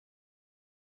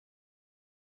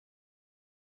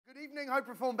Good evening, Hope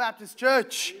Reformed Baptist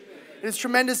Church. It is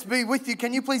tremendous to be with you.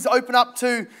 Can you please open up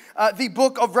to the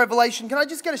book of Revelation? Can I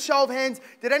just get a show of hands?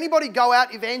 Did anybody go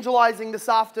out evangelizing this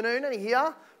afternoon? Any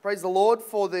here? Praise the Lord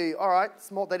for the, all right,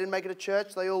 small, they didn't make it to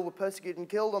church. They all were persecuted and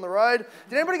killed on the road.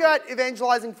 Did anybody go out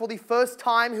evangelizing for the first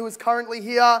time who is currently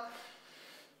here?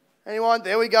 Anyone?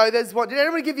 There we go. There's one. Did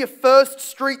anybody give your first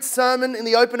street sermon in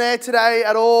the open air today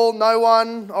at all? No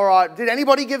one? All right. Did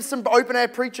anybody give some open air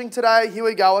preaching today? Here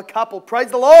we go. A couple.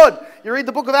 Praise the Lord. You read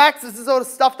the book of Acts. This is the sort of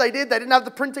stuff they did. They didn't have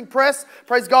the printing press.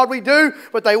 Praise God we do.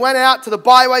 But they went out to the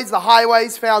byways, the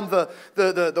highways, found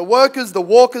the workers, the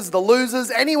walkers, the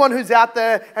losers, anyone who's out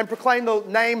there, and proclaimed the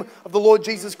name of the Lord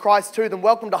Jesus Christ to them.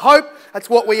 Welcome to Hope. That's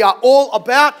what we are all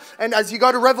about. And as you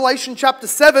go to Revelation chapter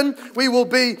 7, we will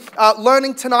be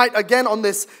learning tonight again on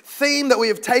this theme that we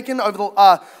have taken over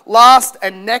the last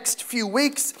and next few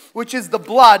weeks, which is the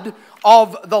blood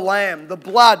of the Lamb, the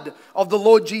blood of the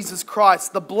Lord Jesus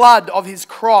Christ, the blood of His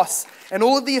cross, and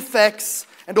all of the effects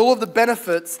and all of the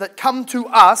benefits that come to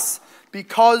us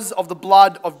because of the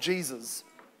blood of Jesus.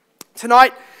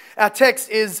 Tonight, our text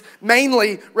is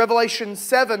mainly Revelation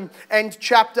 7 and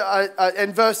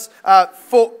verse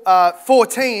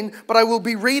 14, but I will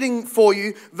be reading for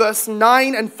you verse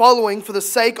 9 and following for the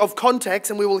sake of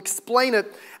context, and we will explain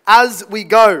it as we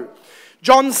go.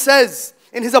 John says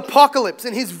in his apocalypse,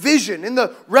 in his vision, in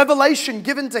the revelation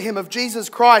given to him of Jesus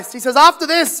Christ, he says, "After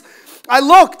this I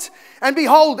looked, and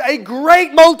behold, a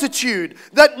great multitude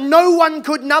that no one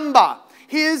could number."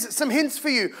 Here's some hints for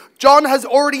you. John has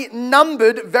already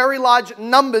numbered very large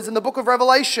numbers in the book of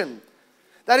Revelation.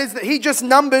 That is, that he just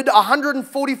numbered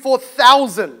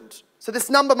 144,000. So this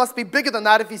number must be bigger than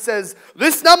that if he says,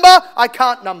 this number I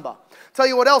can't number. Tell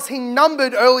you what else, he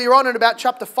numbered earlier on in about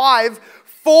chapter 5,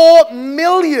 4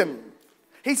 million.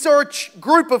 He saw a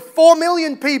group of 4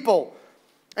 million people,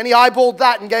 and he eyeballed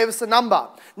that and gave us a number.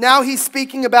 Now he's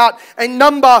speaking about a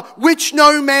number which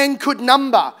no man could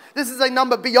number. This is a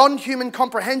number beyond human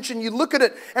comprehension. You look at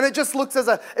it and it just looks as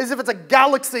if it's a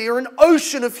galaxy or an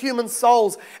ocean of human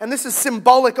souls. And this is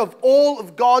symbolic of all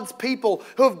of God's people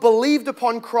who have believed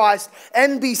upon Christ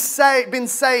and been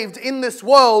saved in this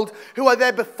world, who are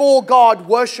there before God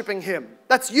worshiping Him.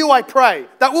 That's you, I pray.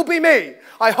 That will be me.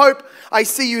 I hope I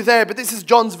see you there. But this is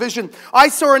John's vision. I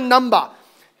saw a number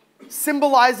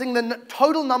symbolizing the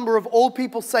total number of all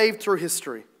people saved through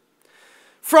history.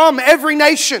 From every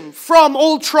nation, from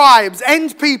all tribes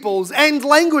and peoples and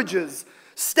languages,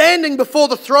 standing before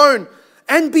the throne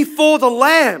and before the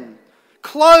Lamb,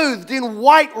 clothed in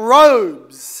white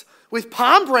robes, with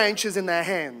palm branches in their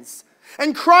hands,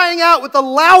 and crying out with a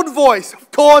loud voice.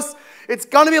 Of course, it's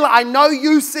going to be like, I know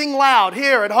you sing loud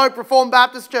here at Hope Reformed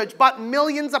Baptist Church, but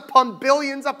millions upon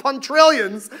billions upon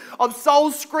trillions of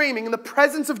souls screaming in the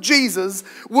presence of Jesus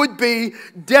would be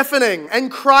deafening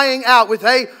and crying out with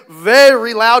a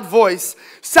very loud voice,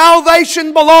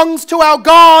 "Salvation belongs to our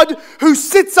God who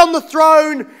sits on the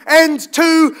throne and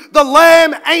to the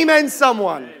Lamb." Amen,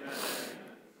 someone. Amen.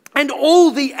 And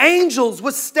all the angels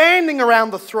were standing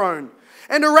around the throne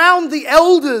and around the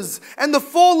elders and the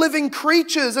 4 living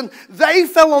creatures, and they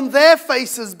fell on their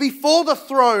faces before the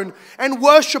throne and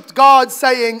worshipped God,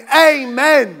 saying,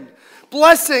 "Amen.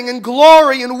 Blessing and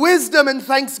glory and wisdom and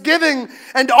thanksgiving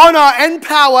and honor and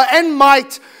power and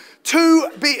might to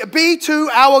be to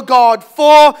our God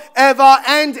forever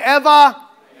and ever." Amen.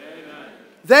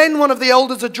 Then one of the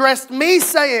elders addressed me,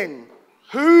 saying,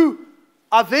 "Who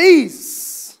are these?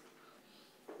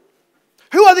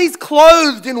 Who are these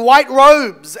clothed in white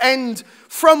robes, and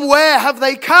from where have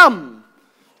they come?"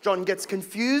 John gets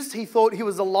confused. He thought he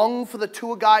was along for the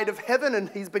tour guide of heaven and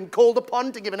he's been called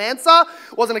upon to give an answer.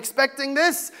 Wasn't expecting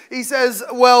this. He says,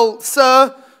 "Well,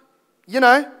 sir, you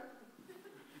know."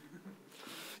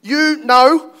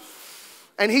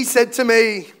 And he said to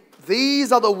me,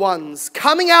 "These are the ones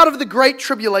coming out of the great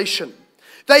tribulation.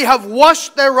 They have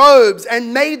washed their robes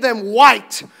and made them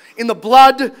white in the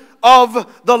blood of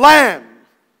the Lamb.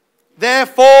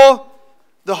 Therefore,"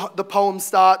 the poem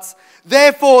starts,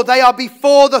 "therefore they are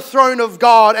before the throne of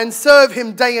God and serve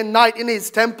Him day and night in His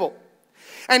temple.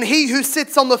 And He who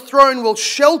sits on the throne will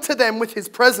shelter them with His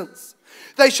presence.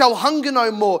 They shall hunger no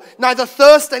more, neither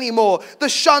thirst any more. The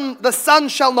sun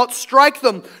shall not strike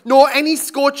them, nor any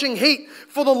scorching heat.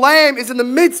 For the Lamb is in the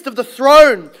midst of the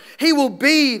throne. He will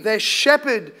be their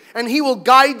shepherd, and He will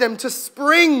guide them to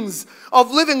springs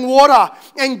of living water.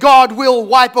 And God will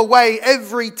wipe away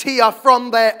every tear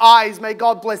from their eyes." May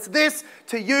God bless this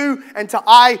to you and to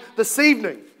I this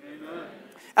evening. Amen.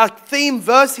 Our theme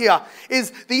verse here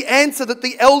is the answer that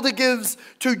the elder gives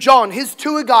to John, his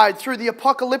tour guide through the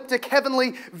apocalyptic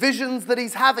heavenly visions that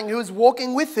he's having, who is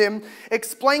walking with him,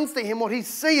 explains to him what he's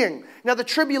seeing. Now, the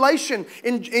tribulation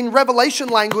in Revelation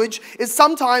language is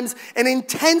sometimes an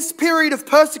intense period of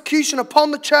persecution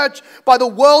upon the church by the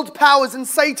world powers and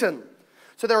Satan.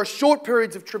 So there are short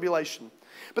periods of tribulation.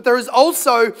 But there is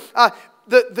also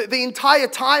the entire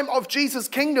time of Jesus'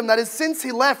 kingdom, that is, since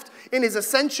he left in his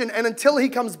ascension and until he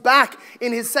comes back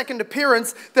in his second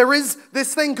appearance, there is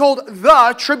this thing called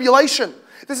the tribulation.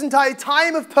 This entire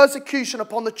time of persecution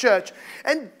upon the church.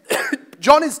 And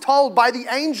John is told by the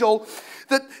angel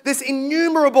that this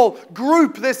innumerable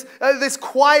group, this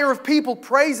choir of people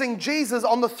praising Jesus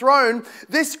on the throne,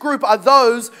 this group are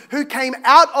those who came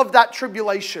out of that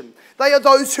tribulation. They are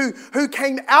those who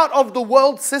came out of the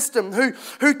world system,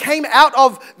 who came out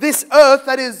of this earth,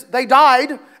 that is, they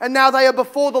died, and now they are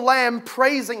before the Lamb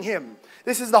praising him.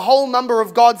 This is the whole number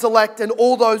of God's elect and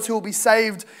all those who will be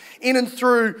saved in and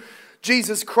through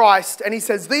Jesus Christ. And he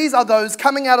says, these are those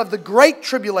coming out of the great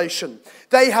tribulation.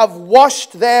 They have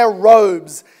washed their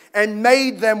robes and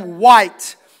made them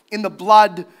white in the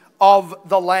blood of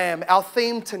the Lamb. Our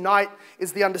theme tonight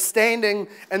is the understanding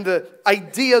and the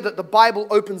idea that the Bible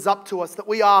opens up to us, that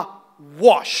we are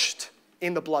washed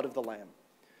in the blood of the Lamb.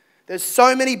 There's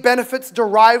so many benefits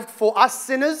derived for us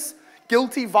sinners,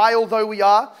 guilty, vile though we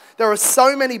are. There are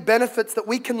so many benefits that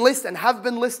we can list and have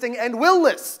been listing and will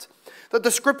list, that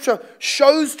the scripture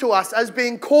shows to us as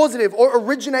being causative or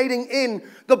originating in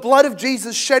the blood of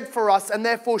Jesus shed for us and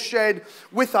therefore shed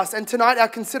with us. And tonight our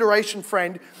consideration,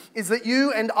 friend, is that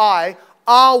you and I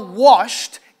are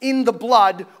washed in the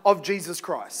blood of Jesus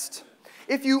Christ.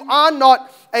 If you are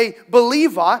not a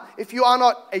believer, if you are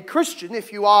not a Christian,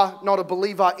 if you are not a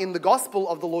believer in the gospel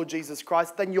of the Lord Jesus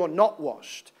Christ, then you're not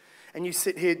washed. And you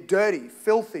sit here dirty,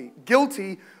 filthy,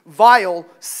 guilty, vile,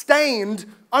 stained,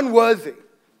 unworthy.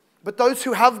 But those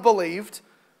who have believed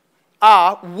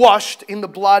are washed in the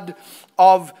blood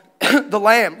of the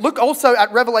Lamb. Look also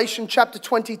at Revelation chapter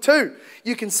 22.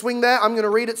 You can swing there. I'm going to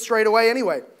read it straight away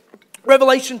anyway.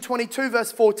 Revelation 22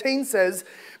 verse 14 says,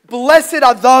 "Blessed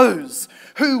are those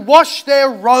who wash their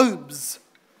robes,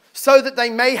 so that they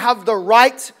may have the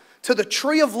right to the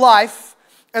tree of life,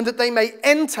 and that they may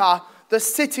enter the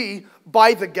city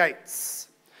by the gates."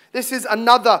 This is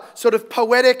another sort of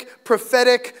poetic,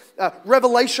 prophetic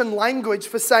revelation language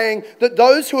for saying that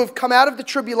those who have come out of the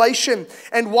tribulation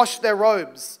and washed their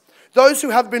robes, those who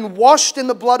have been washed in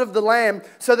the blood of the Lamb,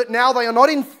 so that now they are not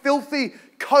in filthy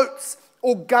coats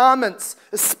or garments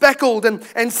speckled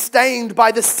and stained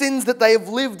by the sins that they have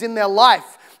lived in their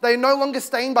life. They are no longer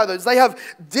stained by those. They have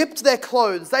dipped their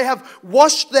clothes. They have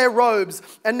washed their robes.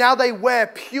 And now they wear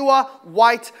pure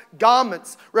white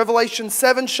garments. Revelation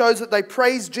 7 shows that they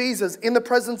praise Jesus in the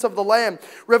presence of the Lamb.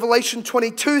 Revelation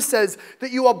 22 says that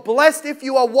you are blessed if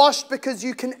you are washed, because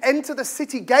you can enter the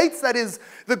city gates, that is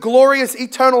the glorious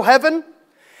eternal heaven.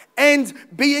 And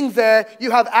being there, you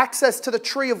have access to the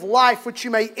tree of life, which you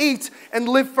may eat and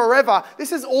live forever.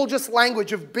 This is all just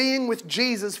language of being with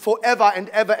Jesus forever and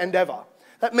ever and ever.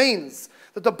 That means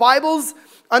that the Bible's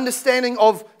understanding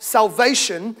of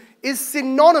salvation is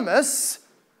synonymous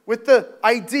with the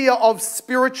idea of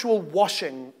spiritual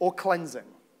washing or cleansing.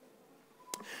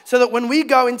 So that when we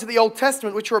go into the Old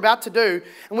Testament, which we're about to do,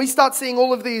 and we start seeing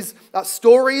all of these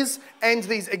stories and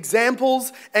these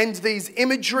examples and these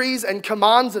imageries and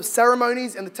commands of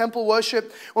ceremonies in the temple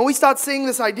worship, when we start seeing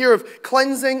this idea of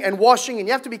cleansing and washing, and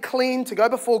you have to be clean to go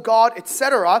before God,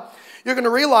 etc., you're going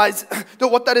to realize that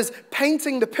what that is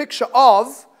painting the picture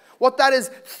of, what that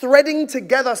is threading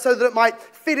together so that it might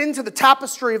fit into the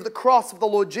tapestry of the cross of the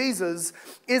Lord Jesus,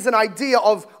 is an idea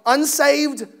of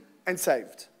unsaved and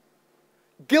saved.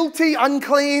 Guilty,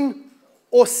 unclean,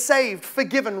 or saved,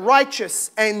 forgiven,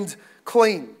 righteous, and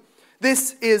clean.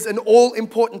 This is an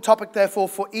all-important topic, therefore,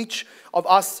 for each of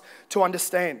us to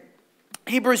understand.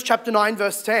 Hebrews chapter 9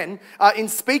 verse 10, in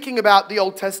speaking about the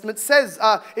Old Testament, says,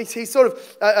 he sort of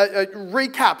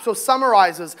recaps or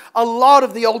summarizes a lot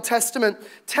of the Old Testament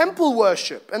temple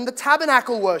worship and the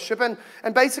tabernacle worship, and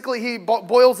basically he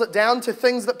boils it down to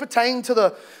things that pertain to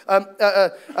the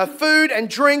food and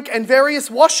drink and various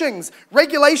washings,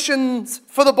 regulations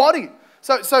for the body.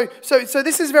 So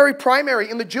this is very primary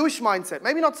in the Jewish mindset.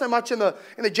 Maybe not so much in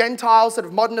the Gentile sort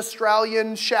of modern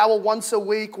Australian, shower once a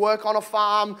week, work on a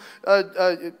farm.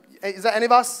 Is that any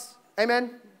of us?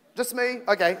 Amen? Just me?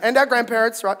 Okay. And our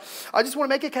grandparents, right? I just want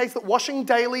to make a case that washing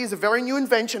daily is a very new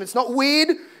invention. It's not weird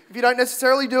if you don't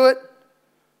necessarily do it.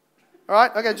 All right?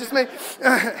 Okay, just me.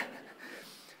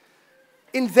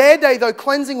 In their day, though,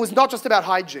 cleansing was not just about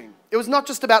hygiene. it was not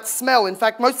just about smell. In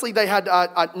fact, mostly they had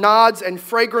nards and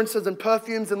fragrances and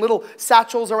perfumes and little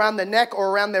satchels around their neck or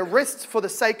around their wrists for the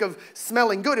sake of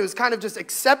smelling good. It was kind of just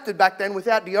accepted back then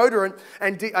without deodorant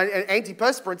and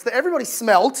antiperspirants that everybody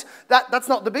smelled. That's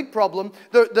not the big problem.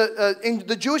 In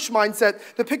the Jewish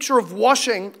mindset, the picture of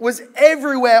washing was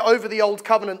everywhere over the Old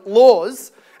Covenant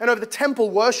laws and over the temple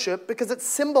worship because it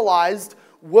symbolized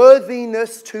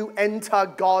worthiness to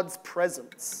enter God's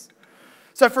presence.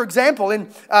 So, for example, in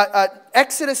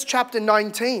Exodus chapter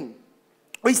 19,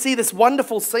 we see this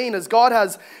wonderful scene as God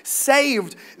has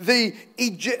saved the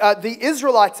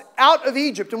Israelites out of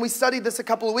Egypt, and we studied this a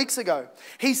couple of weeks ago.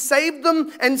 He saved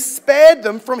them and spared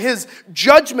them from his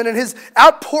judgment and his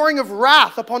outpouring of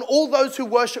wrath upon all those who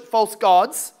worship false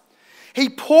gods. He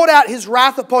poured out his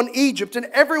wrath upon Egypt and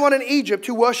everyone in Egypt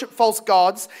who worshiped false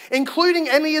gods, including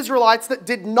any Israelites that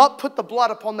did not put the blood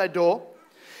upon their door.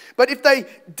 But if they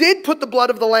did put the blood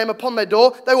of the lamb upon their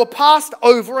door, they were passed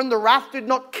over and the wrath did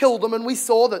not kill them. And we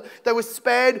saw that they were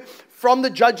spared from the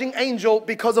judging angel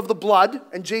because of the blood.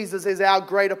 And Jesus is our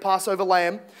greater Passover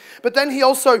lamb. But then he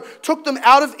also took them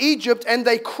out of Egypt and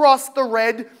they crossed the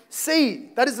Red Sea.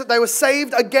 That is that they were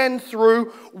saved again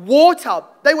through water.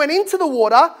 They went into the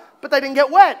water, but they didn't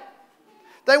get wet.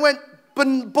 They went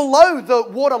below the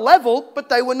water level, but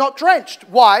they were not drenched.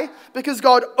 Why? Because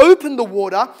God opened the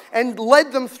water and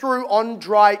led them through on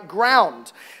dry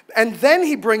ground. And then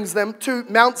he brings them to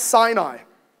Mount Sinai.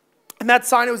 And Mount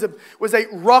Sinai was a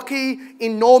rocky,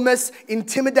 enormous,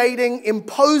 intimidating,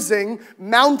 imposing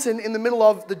mountain in the middle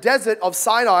of the desert of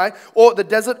Sinai, or the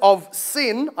desert of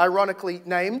Sin, ironically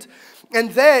named.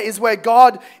 And there is where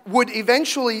God would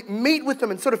eventually meet with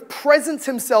them and sort of presence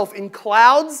himself in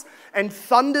clouds and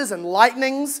thunders and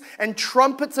lightnings and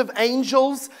trumpets of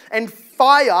angels and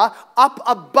fire up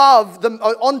above them,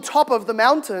 on top of the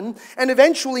mountain. And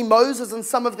eventually Moses and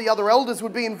some of the other elders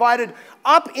would be invited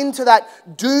up into that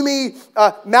doomy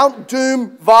Mount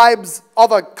Doom vibes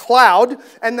of a cloud.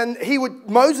 And then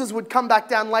Moses would come back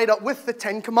down later with the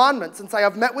 10 Commandments and say,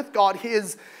 I've met with God,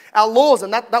 here's our laws.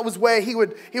 And that was where he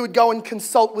would go and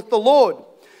consult with the Lord.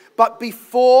 But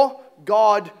before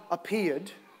God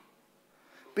appeared,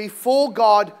 before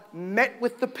God met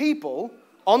with the people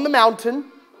on the mountain,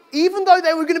 even though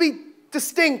they were going to be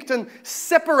distinct and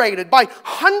separated by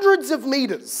hundreds of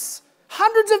meters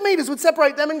would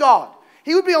separate them and God.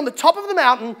 He would be on the top of the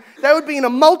mountain, they would be in a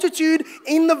multitude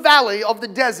in the valley of the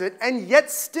desert, and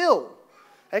yet still,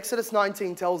 Exodus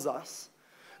 19 tells us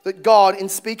that God, in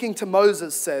speaking to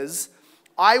Moses, says,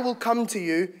 I will come to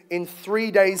you in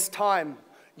 3 days' time.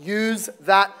 Use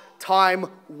that time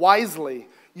wisely.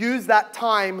 Use that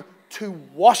time to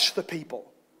wash the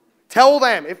people. Tell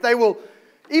them if they will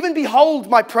even behold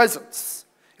my presence,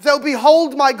 if they'll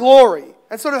behold my glory,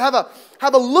 and sort of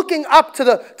have a looking up to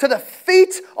the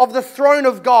feet of the throne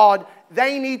of God,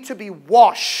 they need to be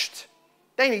washed.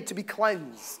 They need to be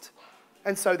cleansed.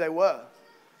 And so they were.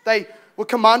 They were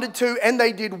commanded to, and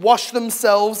they did wash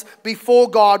themselves before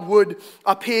God would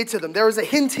appear to them. There is a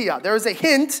hint here. There is a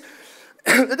hint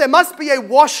that there must be a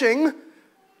washing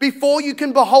before you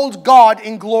can behold God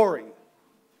in glory.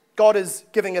 God is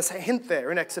giving us a hint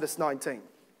there in Exodus 19.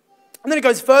 And then it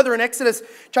goes further in Exodus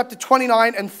chapter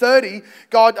 29 and 30.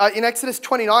 In Exodus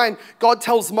 29, God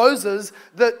tells Moses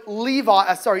that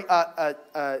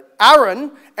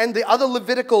Aaron and the other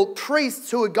Levitical priests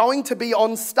who are going to be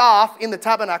on staff in the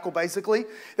tabernacle, basically,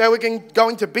 they were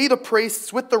going to be the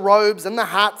priests with the robes and the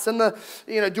hats and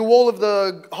do all of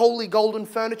the holy golden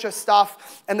furniture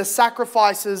stuff and the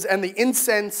sacrifices and the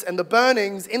incense and the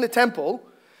burnings in the temple.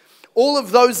 All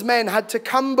of those men had to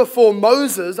come before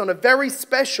Moses on a very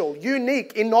special,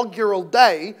 unique, inaugural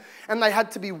day, and they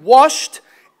had to be washed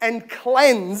and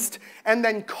cleansed and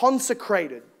then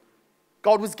consecrated.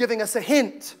 God was giving us a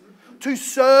hint. To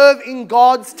serve in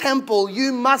God's temple,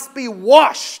 you must be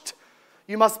washed.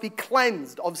 You must be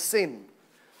cleansed of sin.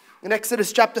 In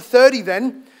Exodus chapter 30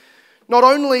 then, not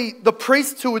only the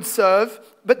priests who would serve,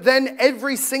 but then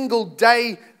every single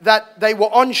day that they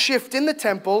were on shift in the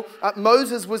temple,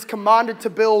 Moses was commanded to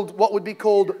build what would be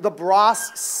called the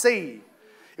brass sea.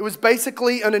 It was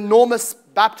basically an enormous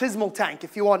baptismal tank,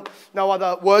 if you want no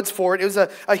other words for it. It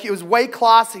was way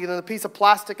classier than a piece of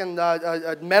plastic and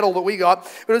metal that we got.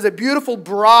 But it was a beautiful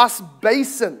brass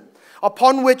basin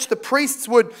upon which the priests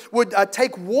would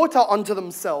take water onto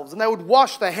themselves, and they would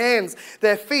wash their hands,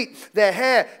 their feet, their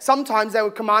hair. Sometimes they were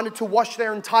commanded to wash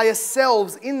their entire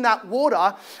selves in that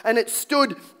water, and it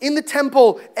stood in the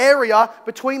temple area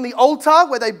between the altar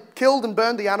where they killed and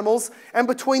burned the animals and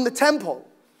between the temple.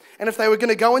 And if they were going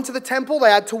to go into the temple, they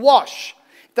had to wash.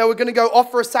 If they were going to go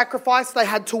offer a sacrifice, they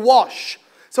had to wash.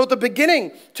 So at the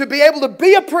beginning, to be able to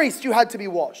be a priest, you had to be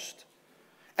washed.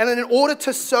 And then in order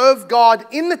to serve God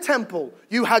in the temple,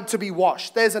 you had to be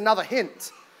washed. There's another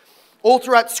hint. All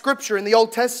throughout Scripture in the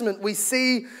Old Testament, we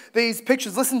see these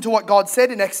pictures. Listen to what God said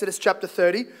in Exodus chapter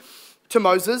 30 to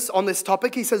Moses on this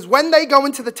topic. He says, when they go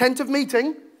into the tent of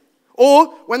meeting, or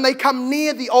when they come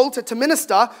near the altar to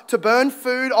minister, to burn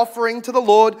food offering to the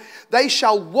Lord, they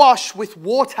shall wash with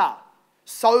water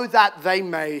so that they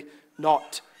may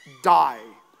not die.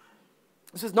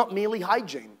 This is not merely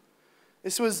hygiene.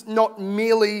 This was not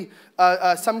merely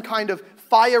some kind of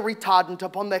fire retardant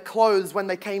upon their clothes when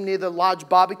they came near the large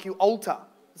barbecue altar.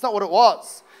 That's not what it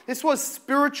was. This was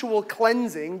spiritual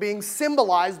cleansing being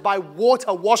symbolized by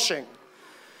water washing.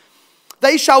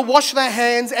 They shall wash their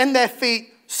hands and their feet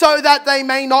so that they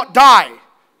may not die.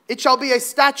 It shall be a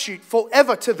statute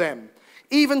forever to them,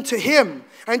 even to him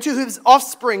and to his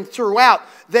offspring throughout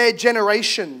their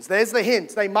generations. There's the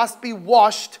hint. They must be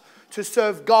washed to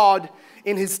serve God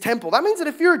in his temple. That means that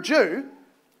if you're a Jew,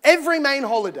 every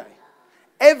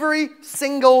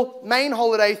single main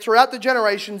holiday throughout the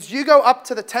generations, you go up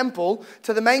to the temple,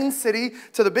 to the main city,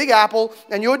 to the Big Apple,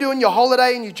 and you're doing your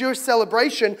holiday and your Jewish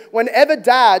celebration. Whenever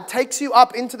Dad takes you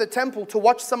up into the temple to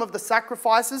watch some of the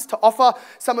sacrifices, to offer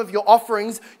some of your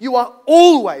offerings, you are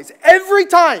always, every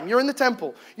time you're in the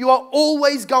temple, you are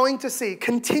always going to see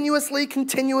continuously,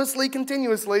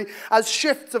 as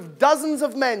shifts of dozens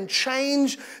of men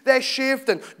change their shift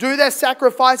and do their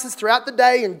sacrifices throughout the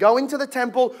day and go into the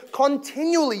temple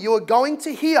continuously. You are going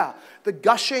to hear the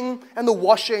gushing and the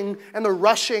washing and the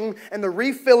rushing and the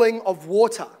refilling of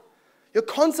water. You're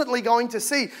constantly going to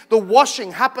see the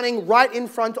washing happening right in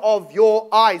front of your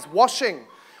eyes. Washing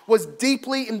was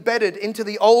deeply embedded into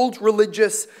the old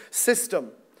religious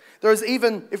system. There is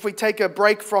even, if we take a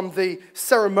break from the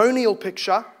ceremonial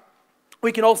picture,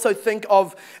 we can also think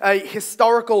of a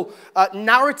historical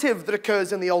narrative that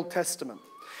occurs in the Old Testament.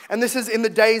 And this is in the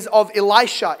days of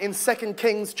Elisha in 2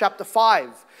 Kings chapter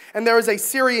 5. And there is a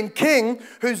Syrian king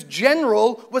whose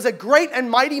general was a great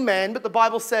and mighty man, but the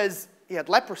Bible says he had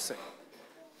leprosy.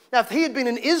 Now, if he had been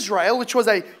in Israel, which was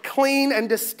a clean and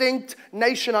distinct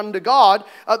nation under God,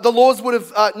 the laws would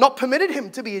have not permitted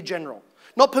him to be a general,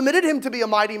 not permitted him to be a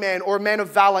mighty man or a man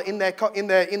of valor in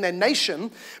their nation.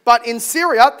 But in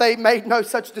Syria, they made no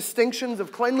such distinctions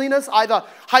of cleanliness, either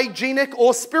hygienic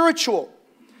or spiritual.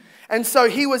 And so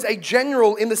he was a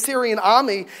general in the Syrian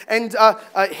army, and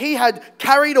he had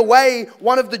carried away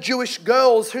one of the Jewish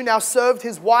girls who now served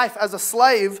his wife as a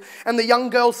slave. And the young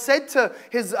girl said to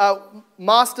his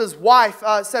master's wife,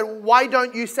 said, why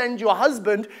don't you send your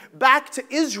husband back to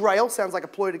Israel? Sounds like a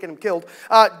ploy to get him killed.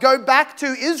 Go back to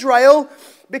Israel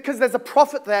because there's a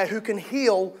prophet there who can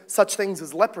heal such things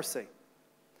as leprosy.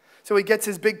 So he gets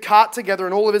his big cart together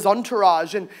and all of his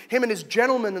entourage and him and his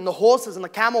gentlemen and the horses and the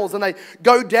camels, and they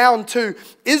go down to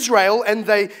Israel and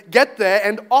they get there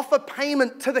and offer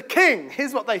payment to the king.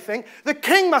 Here's what they think. The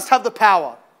king must have the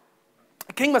power.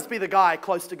 The king must be the guy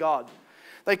close to God.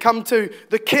 They come to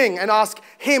the king and ask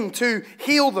him to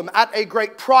heal them at a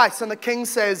great price. And the king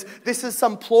says, this is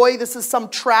some ploy, this is some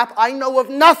trap. I know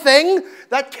of nothing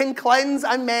that can cleanse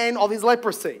a man of his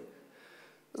leprosy.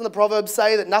 Doesn't the proverb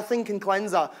say that nothing can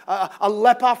cleanse a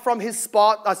leper from his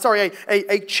spot?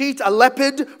 A cheat, a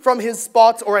leopard from his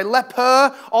spots, or a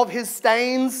leper of his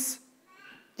stains.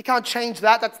 You can't change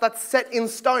that. That's set in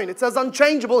stone. It's as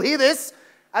unchangeable, hear this,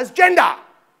 as gender.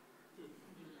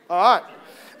 All right.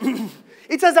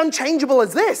 It's as unchangeable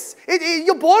as this.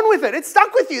 You're born with it. It's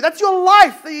stuck with you. That's your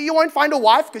life. You won't find a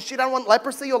wife because she don't want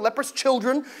leprosy or leprous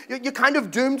children. You're kind of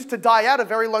doomed to die out a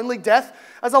very lonely death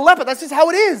as a leper. That's just how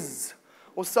it is.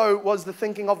 Or so was the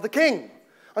thinking of the king.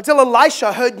 Until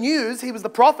Elisha heard news, he was the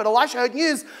prophet, Elisha heard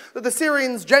news that the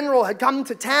Syrians' general had come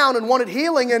to town and wanted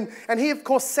healing, and he, of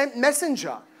course, sent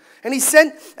messenger. And he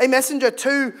sent a messenger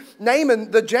to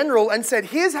Naaman, the general, and said,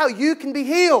 here's how you can be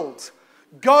healed.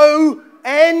 Go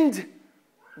and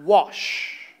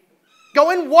wash.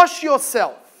 Go and wash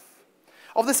yourself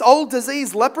of this old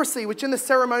disease, leprosy, which in the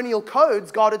ceremonial codes,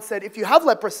 God had said, if you have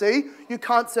leprosy, you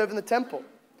can't serve in the temple.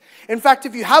 In fact,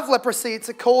 if you have leprosy, it's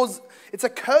a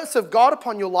curse of God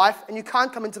upon your life, and you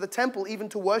can't come into the temple even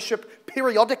to worship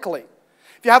periodically.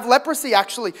 If you have leprosy,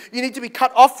 actually, you need to be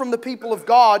cut off from the people of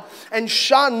God and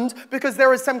shunned because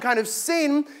there is some kind of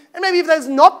sin. And maybe if there's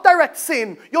not direct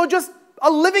sin, you're just a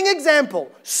living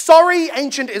example. Sorry,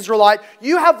 ancient Israelite,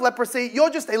 you have leprosy. You're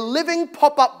just a living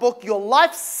pop-up book. Your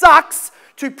life sucks.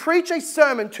 To preach a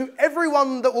sermon to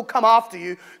everyone that will come after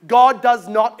you, God does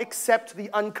not accept the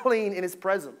unclean in his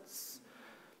presence.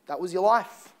 That was your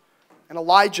life. And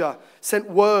Elijah sent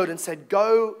word and said,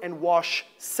 go and wash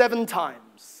 7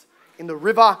 times. in the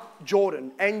river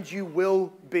Jordan, and you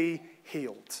will be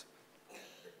healed.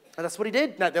 And that's what he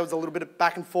did. Now, there was a little bit of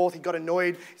back and forth. He got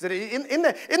annoyed. He said,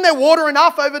 isn't there water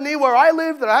enough over near where I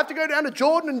live that I have to go down to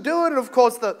Jordan and do it? And of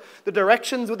course, the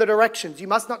directions were the directions. You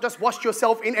must not just wash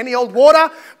yourself in any old water,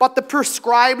 but the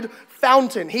prescribed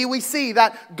fountain. Here we see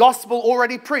that gospel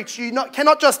already preached. You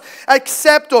cannot just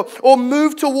accept or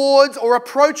move towards or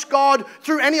approach God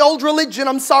through any old religion.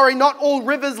 I'm sorry, not all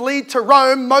rivers lead to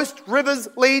Rome. Most rivers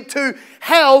lead to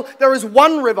hell. There is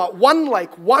one river, one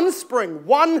lake, one spring,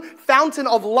 one fountain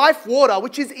of life water,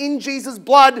 which is in Jesus'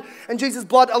 blood and Jesus'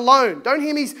 blood alone. Don't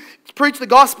hear me preach the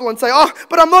gospel and say, oh,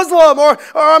 but I'm Muslim, or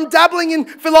I'm dabbling in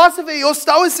philosophy or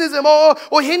Stoicism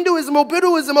or Hinduism or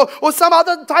Buddhism or some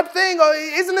other type thing. Or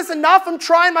isn't this enough? I'm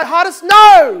trying my hardest.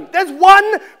 No, there's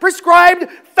one prescribed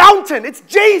fountain. It's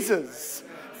Jesus.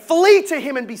 Flee to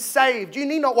him and be saved. You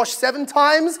need not wash 7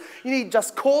 times. You need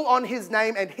just call on his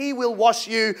name and he will wash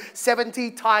you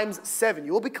 70 times 7.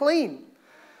 You will be clean.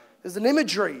 There's an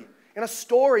imagery in a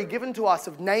story given to us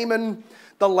of Naaman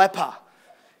the leper.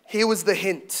 Here was the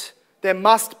hint. There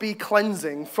must be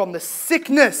cleansing from the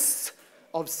sickness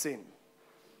of sin.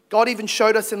 God even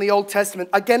showed us in the Old Testament,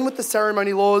 again with the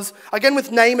ceremony laws, again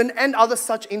with Naaman and other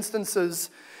such instances,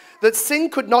 that sin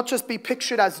could not just be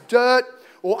pictured as dirt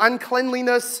or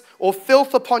uncleanliness or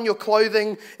filth upon your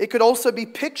clothing. It could also be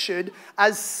pictured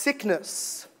as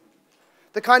sickness.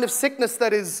 The kind of sickness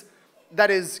that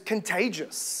is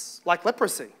contagious, like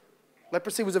leprosy.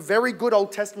 Leprosy was a very good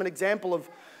Old Testament example of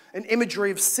an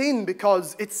imagery of sin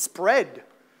because it spread.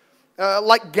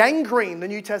 Like gangrene, the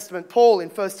New Testament, Paul in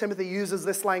 1 Timothy uses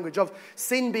this language of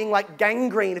sin being like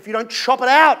gangrene. If you don't chop it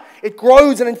out, it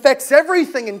grows and infects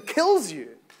everything and kills you.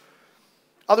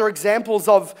 Other examples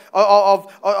of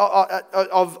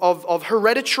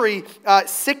hereditary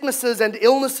sicknesses and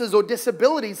illnesses or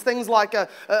disabilities, things like a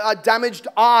damaged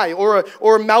eye or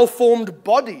a malformed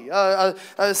body,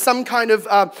 some kind of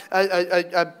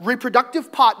a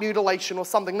reproductive part mutilation or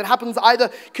something that happens either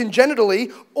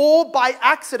congenitally or by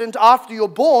accident after you're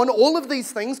born. All of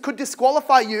these things could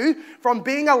disqualify you from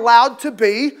being allowed to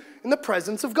be in the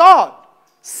presence of God.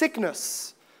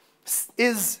 Sickness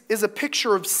is a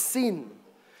picture of sin.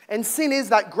 And sin is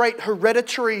that great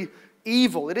hereditary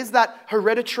evil. It is that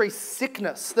hereditary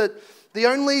sickness that the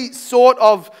only sort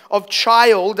of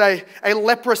child a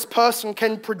leprous person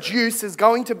can produce is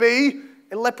going to be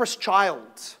a leprous child.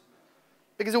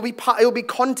 Because it will be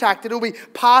contacted, it will be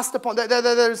passed upon.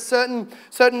 There are certain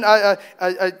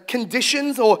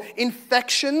conditions or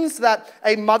infections that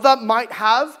a mother might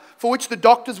have for which the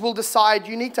doctors will decide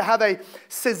you need to have a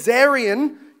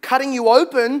cesarean cutting you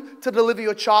open to deliver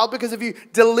your child, because if you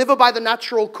deliver by the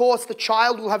natural course, the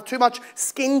child will have too much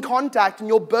skin contact and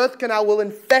your birth canal will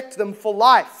infect them for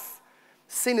life.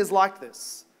 Sin is like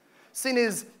this. Sin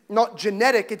is not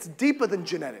genetic, it's deeper than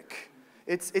genetic.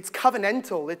 It's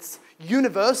covenantal, it's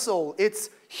universal, it's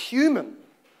human.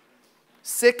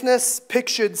 Sickness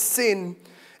pictured sin,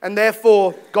 and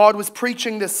therefore God was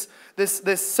preaching this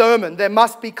sermon. There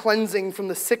must be cleansing from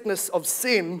the sickness of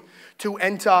sin to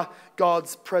enter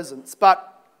God's presence.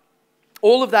 But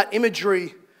all of that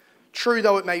imagery, true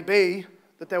though it may be,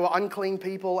 that there were unclean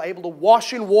people able to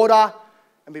wash in water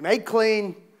and be made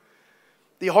clean,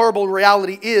 the horrible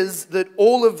reality is that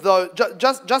all of those,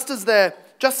 just as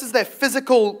their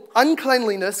physical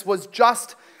uncleanliness was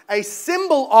just a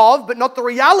symbol of, but not the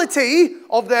reality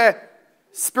of their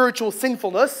spiritual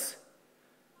sinfulness,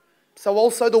 so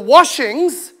also the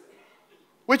washings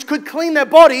which could clean their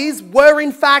bodies, were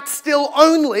in fact still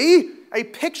only a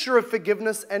picture of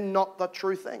forgiveness and not the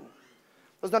true thing.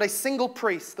 There was not a single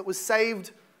priest that was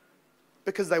saved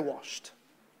because they washed.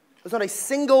 There was not a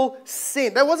single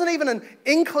sin. There wasn't even an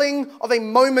inkling of a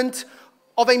moment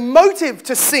of a motive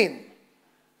to sin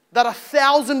that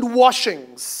 1,000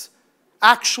 washings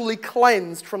actually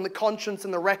cleansed from the conscience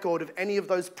and the record of any of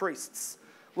those priests,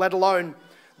 let alone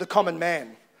the common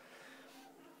man.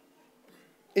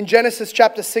 In Genesis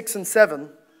chapter 6 and 7,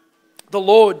 the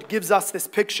Lord gives us this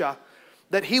picture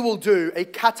that he will do a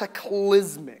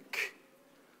cataclysmic,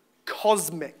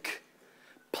 cosmic,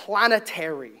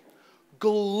 planetary,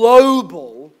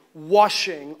 global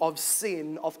washing of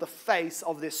sin off the face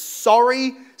of this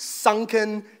sorry,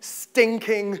 sunken,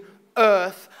 stinking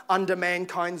earth under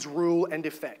mankind's rule and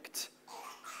effect.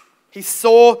 He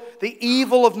saw the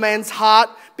evil of man's heart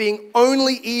being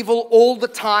only evil all the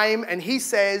time, and he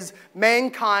says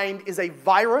mankind is a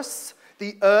virus.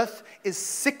 The earth is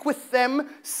sick with them.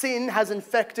 Sin has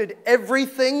infected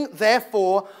everything.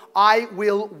 Therefore, I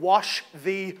will wash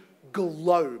the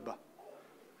globe.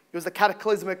 It was the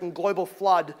cataclysmic and global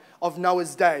flood of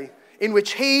Noah's day. in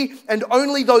which he and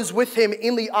only those with him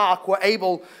in the ark were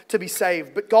able to be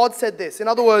saved. But God said this. In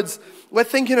other words, we're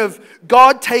thinking of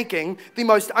God taking the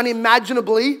most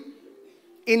unimaginably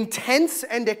intense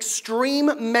and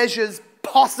extreme measures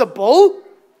possible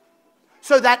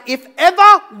so that if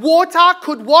ever water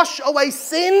could wash away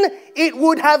sin, it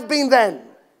would have been then.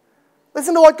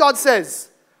 Listen to what God says.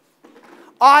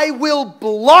 I will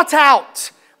blot out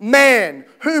man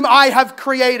whom I have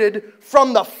created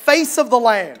from the face of the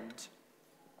land.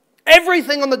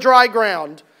 Everything on the dry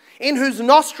ground, in whose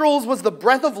nostrils was the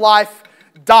breath of life,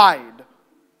 died.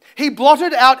 He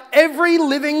blotted out every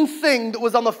living thing that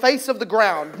was on the face of the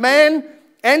ground, man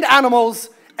and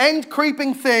animals and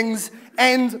creeping things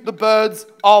and the birds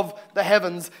of the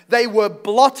heavens. They were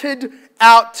blotted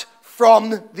out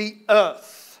from the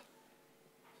earth.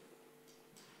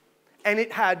 And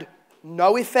it had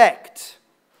no effect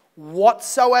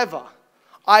whatsoever,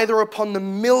 either upon the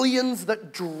millions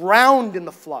that drowned in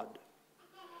the flood,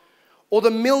 or the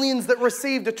millions that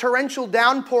received a torrential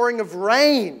downpouring of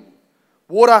rain,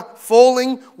 water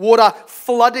falling, water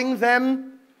flooding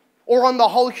them, or on the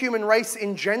whole human race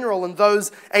in general, and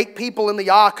those 8 people in the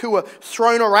ark who were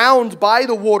thrown around by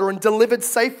the water and delivered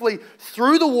safely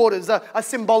through the waters, a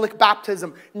symbolic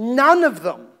baptism. None of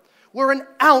them were an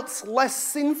ounce less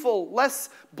sinful, less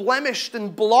blemished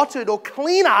and blotted or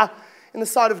cleaner in the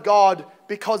sight of God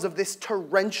because of this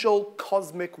torrential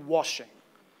cosmic washing.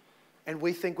 And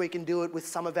we think we can do it with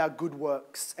some of our good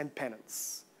works and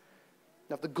penance.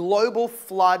 Now, the global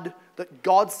flood that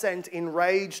God sent in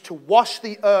rage to wash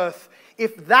the earth,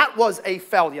 if that was a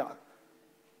failure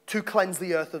to cleanse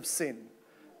the earth of sin,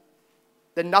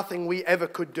 then nothing we ever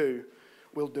could do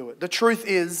will do it. The truth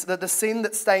is that the sin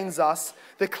that stains us,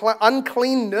 the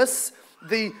uncleanness,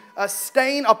 the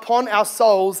stain upon our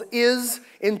souls is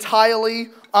entirely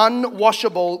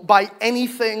unwashable by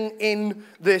anything in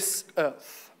this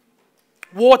earth.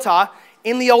 Water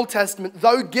in the Old Testament,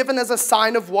 though given as a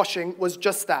sign of washing, was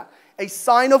just that. A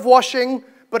sign of washing,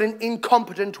 but an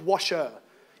incompetent washer.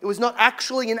 It was not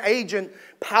actually an agent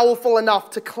powerful enough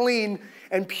to clean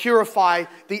and purify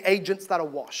the agents that are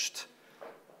washed.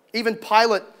 Even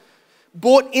Pilate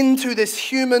bought into this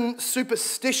human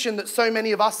superstition that so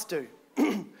many of us do,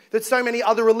 that so many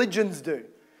other religions do,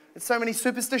 that so many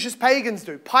superstitious pagans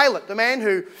do. Pilate, the man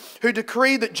who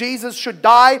decreed that Jesus should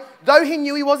die, though he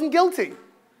knew he wasn't guilty.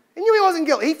 He knew he wasn't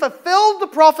guilty. He fulfilled the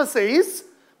prophecies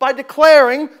by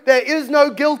declaring there is no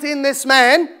guilt in this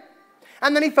man.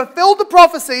 And then he fulfilled the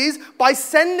prophecies by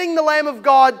sending the Lamb of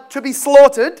God to be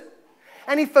slaughtered.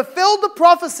 And he fulfilled the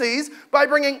prophecies by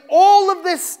bringing all of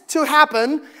this to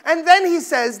happen. And then he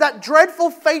says that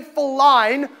dreadful, fateful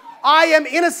line, I am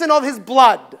innocent of his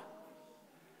blood.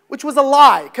 Which was a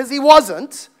lie, because he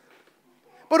wasn't.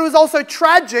 But it was also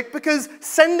tragic because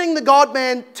sending the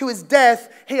God-man to his death,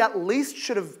 he at least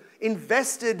should have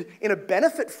invested in a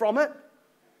benefit from it.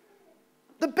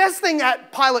 The best thing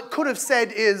that Pilate could have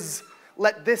said is,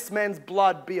 let this man's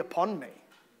blood be upon me.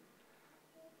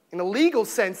 In a legal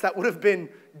sense, that would have been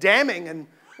damning and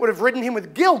would have ridden him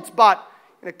with guilt, but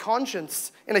in a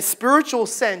conscience, in a spiritual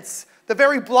sense, the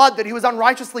very blood that he was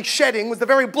unrighteously shedding was the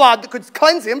very blood that could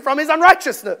cleanse him from his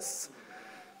unrighteousness.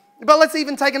 But let's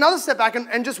even take another step back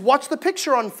and just watch the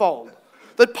picture unfold.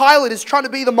 That Pilate is trying to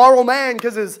be the moral man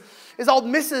because his old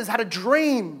missus had a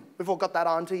dream. We've all got that,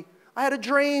 auntie. I had a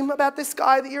dream about this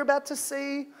guy that you're about to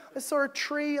see. I saw a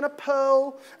tree and a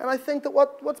pearl, and I think that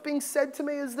what's being said to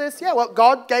me is this. Yeah, well,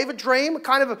 God gave a dream, a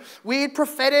kind of a weird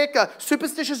prophetic, a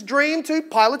superstitious dream to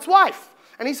Pilate's wife.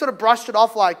 And he sort of brushed it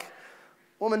off like,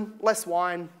 woman, less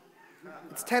wine.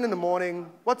 It's 10 in the morning.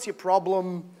 What's your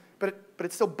problem? But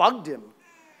it still bugged him.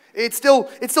 It's still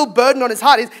burdened on his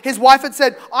heart. His wife had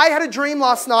said, I had a dream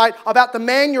last night about the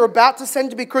man you're about to send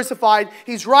to be crucified.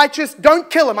 He's righteous. Don't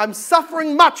kill him. I'm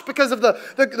suffering much because of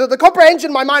the comprehension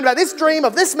in my mind about this dream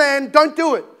of this man. Don't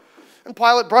do it. And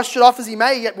Pilate brushed it off as he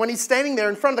may, yet when he's standing there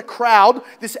in front of the crowd,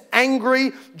 this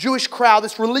angry Jewish crowd,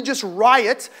 this religious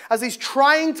riot, as he's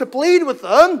trying to plead with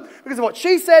them because of what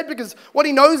she said, because what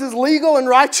he knows is legal and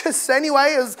righteous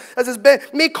anyway, as his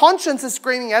mere conscience is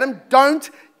screaming at him, don't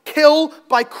kill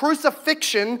by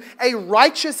crucifixion a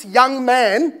righteous young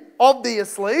man,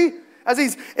 obviously, as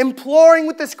he's imploring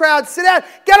with this crowd, sit down,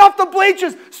 get off the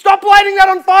bleachers, stop lighting that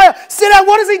on fire, sit down,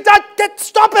 what has he done?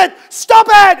 Stop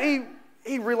it!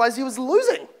 He realized he was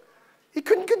losing. He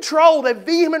couldn't control their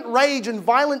vehement rage and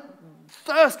violent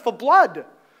thirst for blood.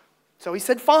 So he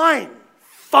said, fine,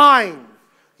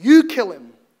 you kill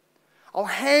him. I'll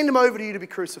hand him over to you to be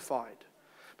crucified.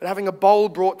 But having a bowl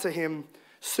brought to him,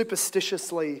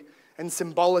 superstitiously and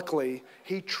symbolically,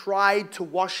 he tried to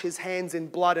wash his hands in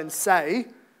blood and say,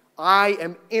 I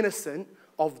am innocent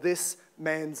of this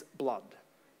man's blood.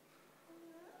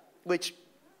 Which,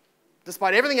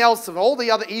 despite everything else of all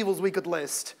the other evils we could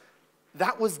list,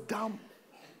 that was dumb.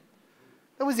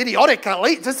 That was idiotic, at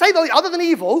least. To say other than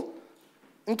evil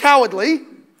and cowardly,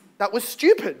 that was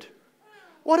stupid.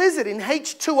 What is it in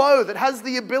H2O that has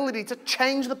the ability to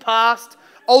change the past,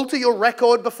 alter your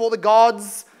record before the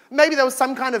gods? Maybe there was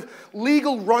some kind of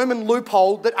legal Roman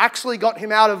loophole that actually got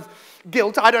him out of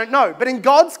guilt. I don't know. But in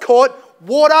God's court,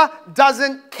 water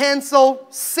doesn't cancel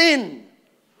sin.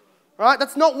 Right?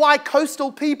 That's not why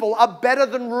coastal people are better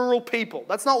than rural people.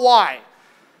 That's not why.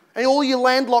 And all your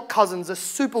landlocked cousins are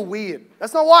super weird.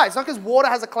 That's not why. It's not because water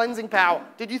has a cleansing power.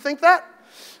 Did you think that?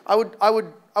 I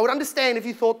would understand if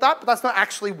you thought that, but that's not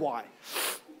actually why.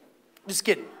 Just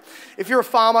kidding. If you're a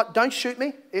farmer, don't shoot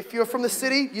me. If you're from the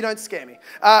city, you don't scare me.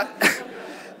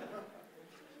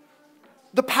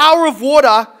 The power of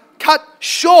water cut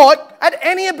short at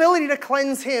any ability to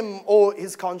cleanse him or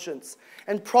his conscience.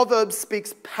 And Proverbs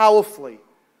speaks powerfully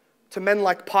to men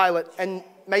like Pilate and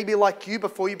maybe like you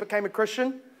before you became a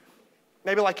Christian,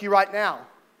 maybe like you right now.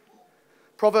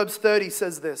 Proverbs 30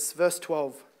 says this, verse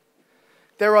 12.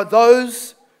 There are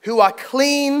those who are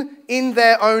clean in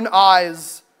their own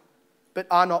eyes, but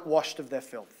are not washed of their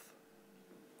filth.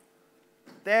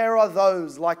 There are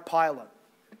those like Pilate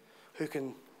who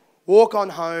can walk on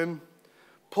home,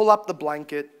 pull up the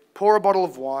blanket, pour a bottle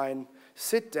of wine,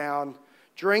 sit down,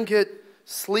 drink it,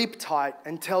 sleep tight,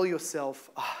 and tell yourself,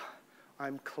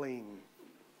 I'm clean.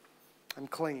 I'm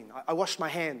clean. I washed my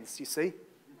hands, you see?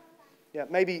 Yeah,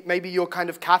 maybe you're kind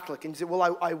of Catholic and you say,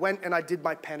 well, I went and I did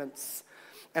my penance.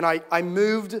 And I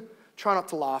moved, try not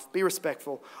to laugh, be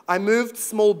respectful. I moved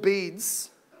small beads,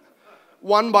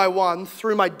 one by one,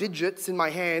 through my digits in my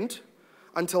hand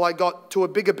until I got to a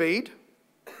bigger bead.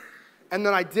 And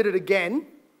then I did it again.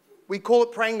 We call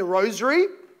it praying the rosary.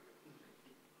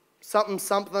 Something,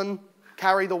 something,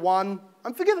 carry the one.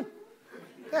 I'm forgiven.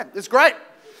 Yeah, it's great.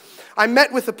 I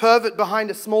met with a pervert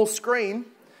behind a small screen,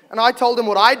 and I told him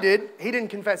what I did. He didn't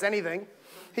confess anything.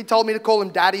 He told me to call him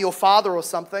daddy or father or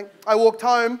something. I walked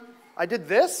home. I did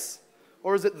this,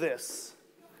 or is it this?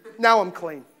 Now I'm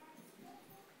clean.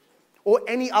 Or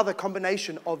any other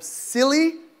combination of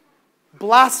silly,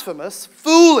 blasphemous,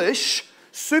 foolish,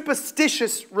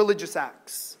 superstitious religious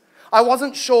acts. I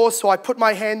wasn't sure, so I put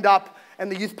my hand up,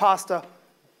 and the youth pastor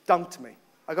dunked me.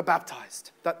 I got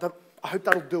baptized. I hope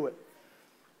that'll do it.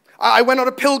 I went on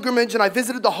a pilgrimage and I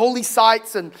visited the holy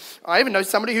sites, and I even know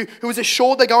somebody who was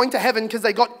assured they're going to heaven because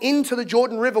they got into the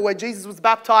Jordan River where Jesus was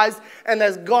baptized, and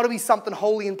there's got to be something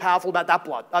holy and powerful about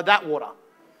that water.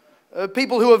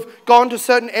 People who have gone to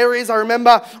certain areas. I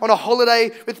remember on a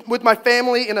holiday with my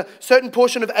family in a certain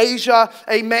portion of Asia,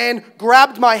 a man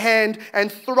grabbed my hand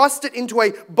and thrust it into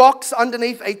a box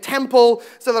underneath a temple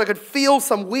so that I could feel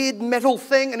some weird metal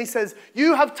thing. And he says,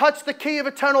 you have touched the key of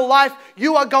eternal life.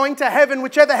 You are going to heaven,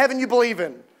 whichever heaven you believe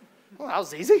in. Well, that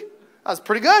was easy. That was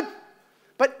pretty good.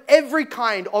 But every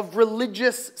kind of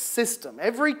religious system,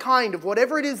 every kind of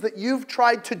whatever it is that you've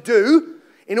tried to do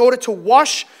in order to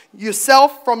wash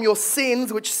yourself from your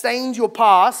sins, which stains your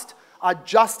past, are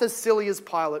just as silly as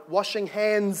Pilate, washing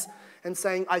hands and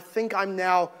saying, I think I'm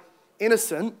now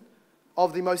innocent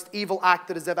of the most evil act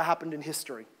that has ever happened in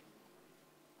history.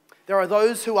 There are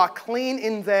those who are clean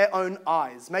in their own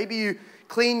eyes. Maybe you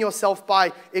clean yourself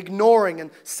by ignoring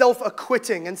and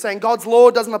self-acquitting and saying, God's law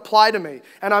doesn't apply to me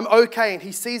and I'm okay and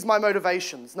he sees my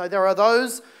motivations. No, there are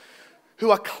those who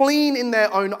are clean in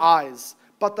their own eyes,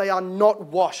 but they are not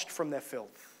washed from their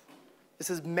filth. This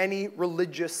is many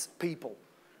religious people,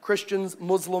 Christians,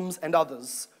 Muslims, and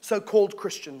others, so-called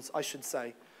Christians, I should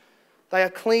say. They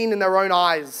are clean in their own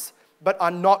eyes, but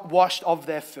are not washed of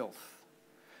their filth.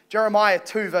 Jeremiah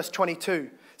 2, verse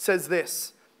 22 says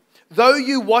this, though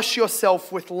you wash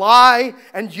yourself with lye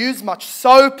and use much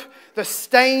soap, the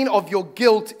stain of your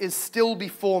guilt is still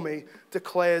before me,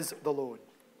 declares the Lord.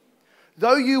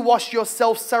 Though you wash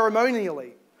yourself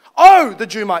ceremonially, oh, the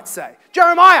Jew might say,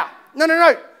 Jeremiah,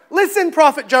 no. Listen,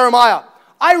 prophet Jeremiah,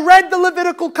 I read the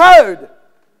Levitical code.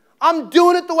 I'm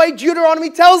doing it the way Deuteronomy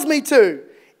tells me to.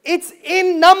 It's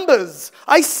in Numbers.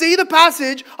 I see the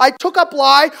passage. I took up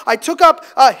lye. I took up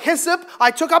hyssop.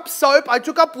 I took up soap. I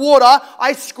took up water.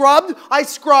 I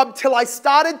scrubbed till I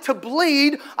started to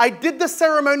bleed. I did the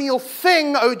ceremonial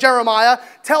thing, O Jeremiah.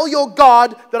 Tell your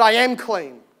God that I am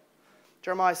clean.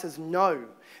 Jeremiah says, no.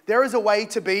 There is a way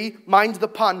to be, mind the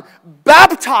pun,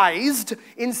 baptized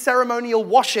in ceremonial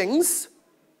washings,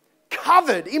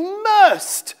 covered,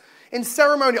 immersed in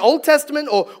ceremonial Old Testament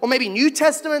or maybe New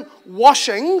Testament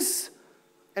washings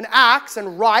and acts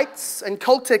and rites and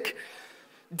cultic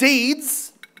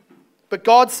deeds But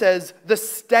God says, the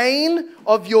stain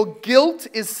of your guilt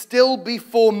is still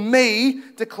before me,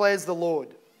 declares the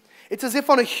Lord. It's as if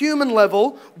on a human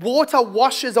level, water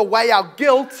washes away our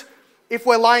guilt if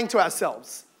we're lying to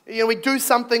ourselves. We do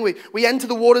something, we enter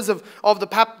the waters of the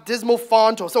baptismal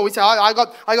font, or so we say, I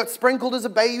got sprinkled as a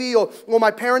baby, or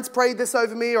my parents prayed this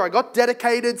over me, or I got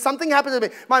dedicated, something happened to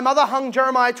me. My mother hung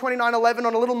Jeremiah 29:11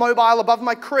 on a little mobile above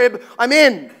my crib. I'm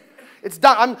in. It's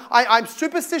done. I'm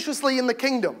superstitiously in the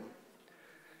kingdom.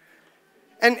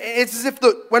 And it's as if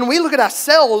when we look at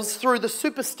ourselves through the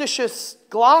superstitious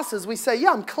glasses, we say,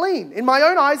 yeah, I'm clean. In my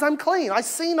own eyes, I'm clean. I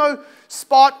see no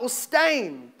spot or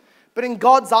stain. But in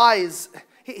God's eyes,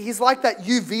 He's like that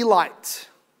UV light.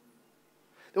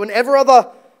 That whenever other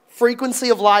frequency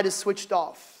of light is switched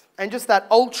off, and just that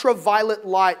ultraviolet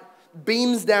light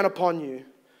beams down upon you,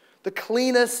 the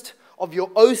cleanest of your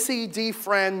OCD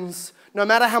friends, no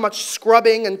matter how much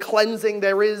scrubbing and cleansing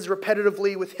there is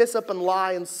repetitively with hyssop and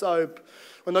lye and soap,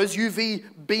 when those UV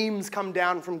beams come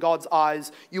down from God's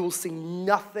eyes, you will see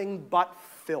nothing but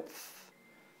filth.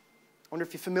 I wonder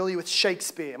if you're familiar with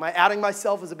Shakespeare. Am I outing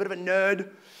myself as a bit of a nerd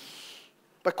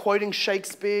by quoting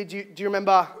Shakespeare? Do you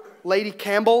remember Lady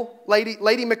Campbell,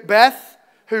 Lady Macbeth,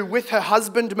 who with her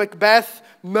husband Macbeth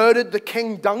murdered the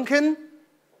King Duncan?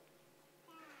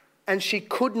 And she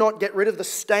could not get rid of the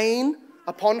stain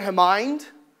upon her mind.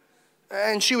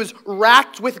 And she was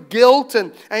racked with guilt,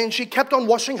 and she kept on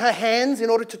washing her hands in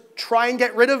order to try and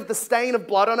get rid of the stain of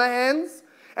blood on her hands.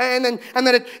 And then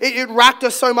it racked her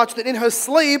so much that in her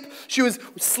sleep, she was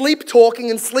sleep talking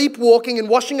and sleepwalking and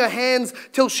washing her hands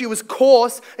till she was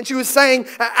coarse. And she was saying,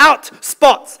 out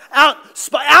spots,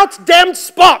 out damned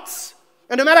spots.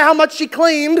 And no matter how much she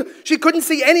cleaned, she couldn't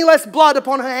see any less blood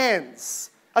upon her hands.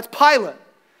 That's Pilate.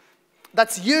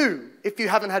 That's you if you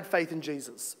haven't had faith in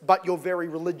Jesus, but you're very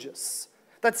religious.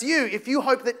 That's you if you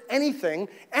hope that anything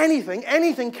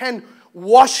can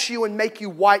wash you and make you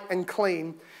white and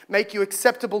clean, make you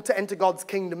acceptable to enter God's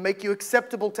kingdom, make you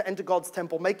acceptable to enter God's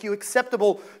temple, make you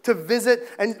acceptable to visit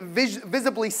and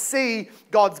visibly see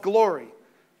God's glory.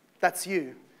 That's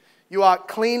you. You are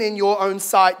clean in your own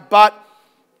sight, but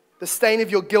the stain of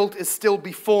your guilt is still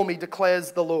before me,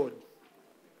 declares the Lord.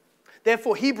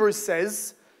 Therefore, Hebrews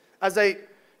says, as a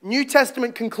New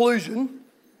Testament conclusion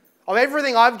of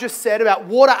everything I've just said about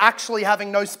water actually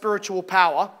having no spiritual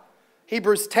power,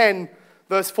 Hebrews 10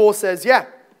 verse 4 says, yeah,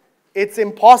 it's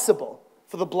impossible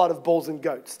for the blood of bulls and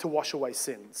goats to wash away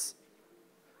sins.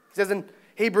 It says in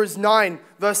Hebrews 9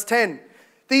 verse 10,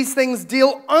 these things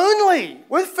deal only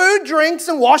with food, drinks,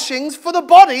 and washings for the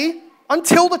body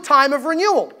until the time of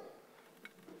renewal.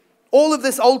 All of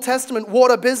this Old Testament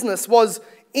water business was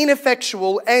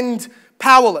ineffectual and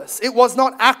powerless. It was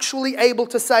not actually able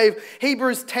to save.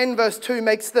 Hebrews 10 verse 2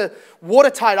 makes the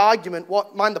watertight argument,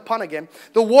 mind the pun again,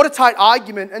 the watertight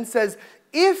argument and says,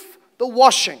 if the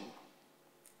washing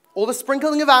or the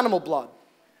sprinkling of animal blood,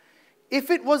 if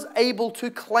it was able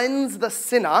to cleanse the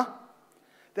sinner,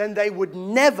 then they would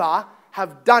never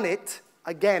have done it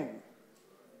again.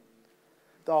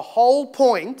 The whole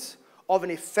point of an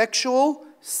effectual,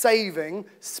 saving,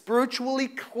 spiritually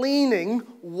cleaning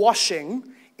washing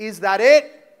is that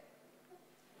it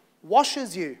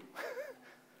washes you.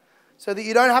 So that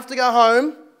you don't have to go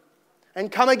home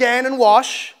and come again and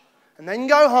wash, and then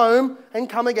go home and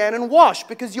come again and wash,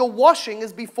 because your washing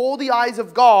is before the eyes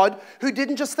of God, who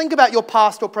didn't just think about your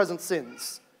past or present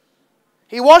sins.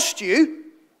 He washed you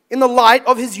in the light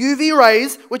of His UV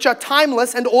rays, which are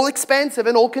timeless and all-expansive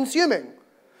and all-consuming.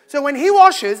 So when He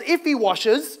washes, if He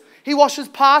washes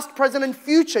past, present, and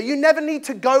future. You never need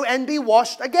to go and be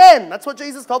washed again. That's what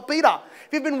Jesus told Peter.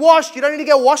 If you've been washed, you don't need to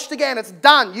get washed again. It's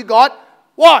done. You got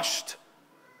washed.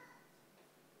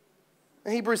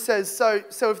 And Hebrews says, so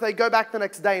if they go back the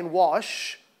next day and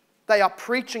wash, they are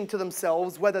preaching to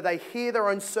themselves, whether they hear their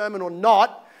own sermon or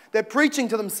not, they're preaching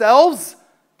to themselves,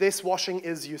 this washing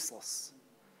is useless.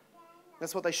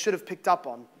 That's what they should have picked up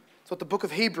on. That's what the book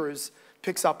of Hebrews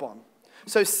picks up on.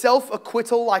 So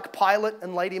self-acquittal like Pilate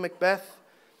and Lady Macbeth,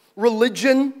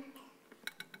 religion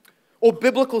or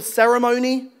biblical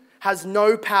ceremony has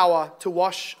no power to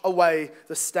wash away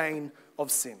the stain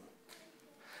of sin.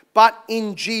 But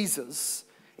in Jesus,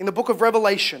 in the book of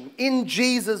Revelation, in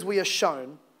Jesus we are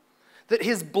shown that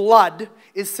His blood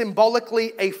is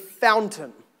symbolically a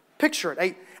fountain. Picture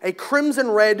it, a crimson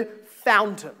red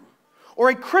fountain or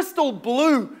a crystal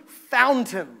blue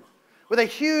fountain with a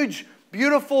huge,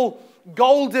 beautiful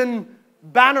golden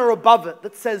banner above it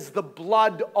that says the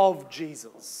blood of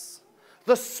Jesus,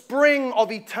 the spring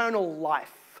of eternal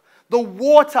life, the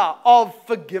water of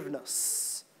forgiveness.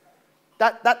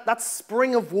 That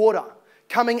spring of water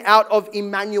coming out of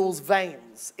Emmanuel's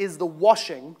veins is the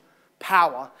washing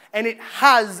power, and it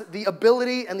has the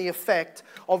ability and the effect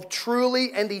of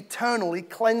truly and eternally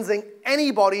cleansing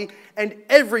anybody and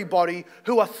everybody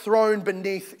who are thrown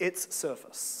beneath its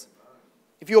surface.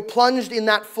 If you are plunged in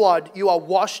that flood, you are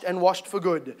washed and washed for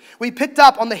good. We picked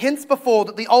up on the hints before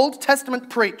that the Old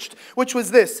Testament preached, which was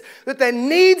this, that there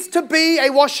needs to be a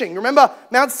washing. Remember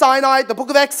Mount Sinai, the book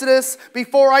of Exodus,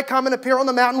 before I come and appear on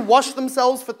the mountain, wash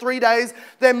themselves for 3 days.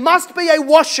 There must be a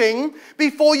washing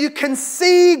before you can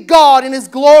see God in His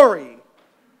glory.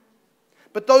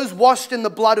 But those washed in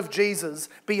the blood of Jesus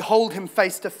behold Him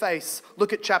face to face.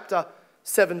 Look at chapter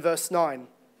 7, verse 9.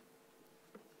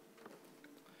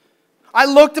 I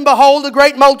looked, and behold, a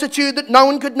great multitude that no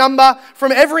one could number,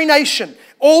 from every nation,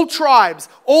 all tribes,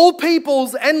 all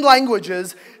peoples and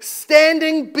languages,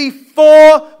 standing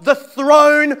before the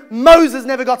throne. Moses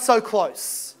never got so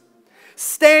close.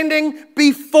 Standing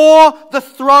before the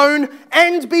throne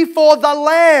and before the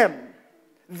Lamb.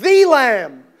 The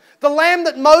Lamb. The Lamb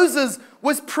that Moses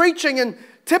was preaching and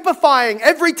typifying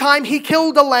every time he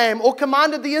killed a lamb or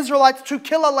commanded the Israelites to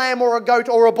kill a lamb or a goat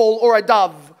or a bull or a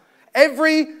dove.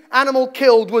 Every animal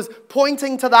killed was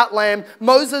pointing to that lamb.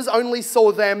 Moses only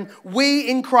saw them. We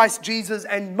in Christ Jesus,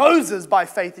 and Moses by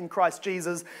faith in Christ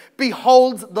Jesus,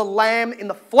 beholds the Lamb in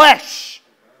the flesh.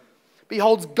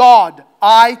 Beholds God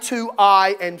eye to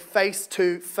eye and face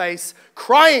to face,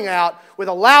 crying out with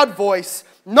a loud voice,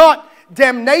 not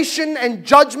damnation and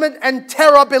judgment and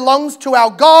terror belongs to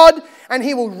our God, and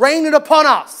He will rain it upon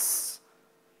us.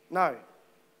 No,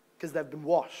 because they've been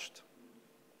washed.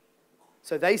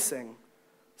 So they sing,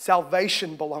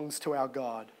 salvation belongs to our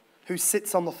God, who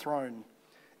sits on the throne,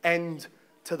 and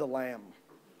to the Lamb.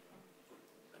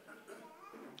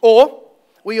 Or,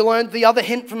 we learned the other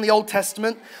hint from the Old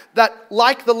Testament, that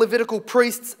like the Levitical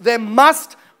priests, there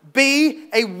must be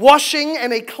a washing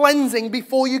and a cleansing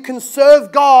before you can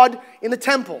serve God in the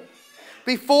temple.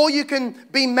 Before you can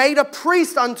be made a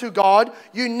priest unto God,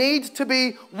 you need to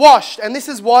be washed. And this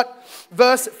is what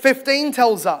verse 15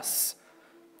 tells us.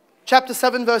 Chapter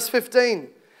 7, verse 15.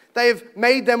 They have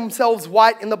made themselves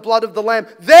white in the blood of the Lamb.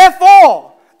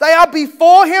 Therefore, they are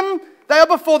before Him, they are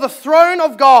before the throne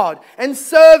of God, and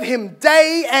serve Him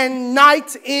day and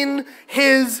night in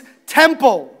His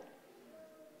temple.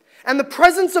 And the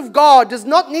presence of God does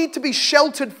not need to be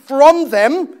sheltered from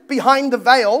them behind the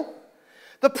veil.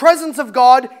 The presence of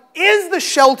God is the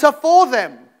shelter for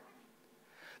them.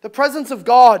 The presence of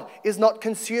God is not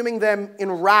consuming them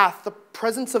in wrath. The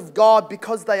presence of God,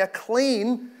 because they are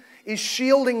clean, is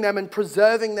shielding them and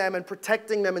preserving them and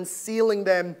protecting them and sealing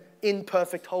them in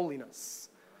perfect holiness.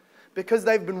 Because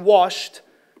they've been washed,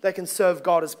 they can serve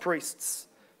God as priests.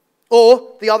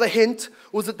 Or, the other hint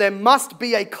was that there must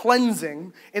be a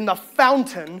cleansing in the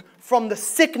fountain from the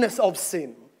sickness of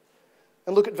sin.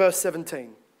 And look at verse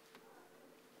 17.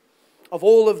 Of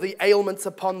all of the ailments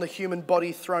upon the human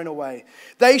body thrown away,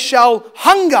 they shall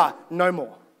hunger no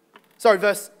more. Sorry,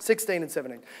 verse 16 and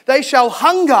 17. They shall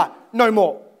hunger no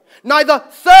more, neither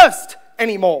thirst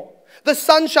anymore. The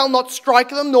sun shall not strike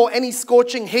them, nor any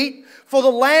scorching heat. For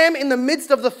the Lamb in the midst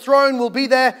of the throne will be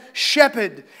their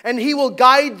shepherd, and He will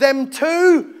guide them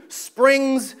to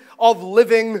springs of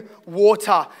living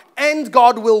water. And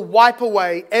God will wipe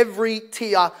away every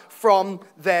tear from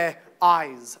their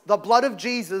eyes. The blood of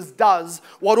Jesus does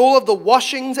what all of the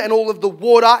washings and all of the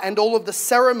water and all of the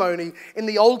ceremony in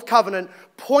the Old Covenant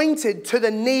pointed to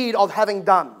the need of having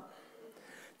done.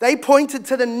 They pointed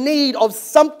to the need of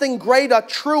something greater,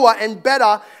 truer, and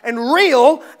better, and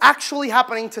real actually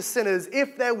happening to sinners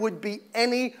if there would be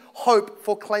any hope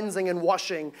for cleansing and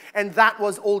washing. And that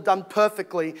was all done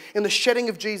perfectly in the shedding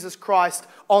of Jesus Christ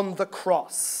on the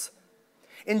cross.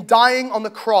 In dying on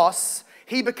the cross,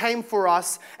 He became for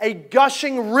us a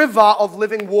gushing river of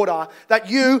living water that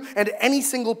you and any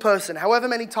single person, however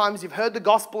many times you've heard the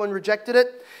gospel and rejected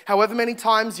it, however many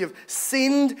times you've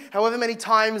sinned, however many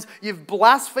times you've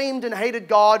blasphemed and hated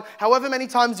God, however many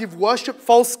times you've worshipped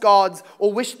false gods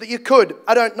or wished that you could,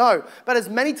 I don't know. But as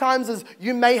many times as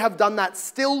you may have done that,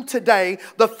 still today,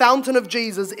 the fountain of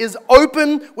Jesus is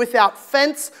open without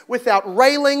fence, without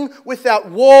railing, without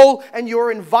wall, and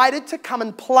you're invited to come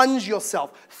and plunge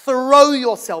yourself. Throw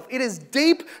yourself. It is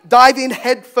deep. Dive in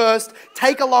head first.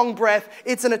 Take a long breath.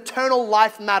 It's an eternal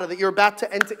life matter that you're about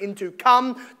to enter into.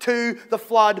 Come to the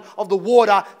flood of the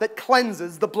water that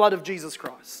cleanses the blood of Jesus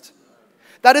Christ.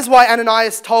 That is why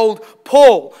Ananias told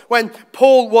Paul, when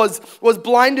Paul was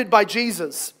blinded by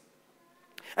Jesus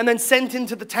and then sent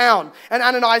into the town, and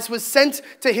Ananias was sent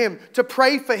to him to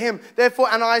pray for him.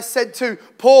 Therefore Ananias said to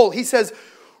Paul, he says,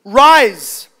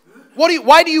 "Rise.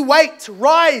 Why do you wait?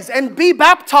 Rise and be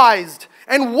baptized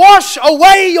and wash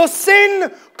away your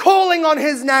sin, calling on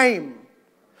his name.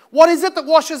 What is it that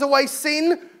washes away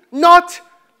sin? Not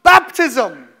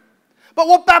baptism, but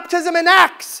what baptism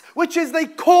enacts, which is the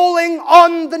calling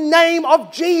on the name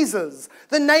of Jesus.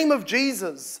 The name of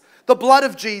Jesus, the blood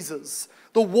of Jesus,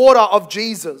 the water of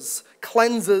Jesus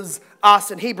cleanses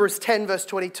us. And Hebrews 10 verse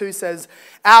 22 says,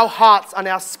 our hearts are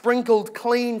now sprinkled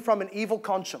clean from an evil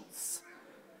conscience.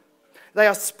 They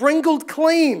are sprinkled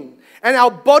clean, and our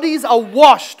bodies are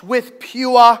washed with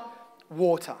pure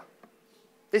water.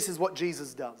 This is what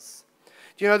Jesus does.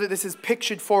 Do you know that this is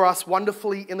pictured for us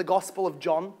wonderfully in the Gospel of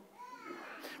John?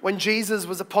 When Jesus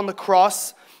was upon the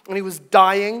cross and he was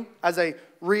dying as a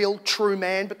real, true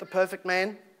man, but the perfect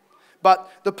man.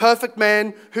 But the perfect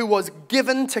man who was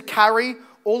given to carry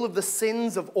all of the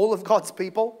sins of all of God's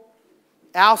people.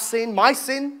 Our sin, my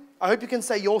sin, I hope you can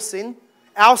say your sin.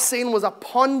 Our sin was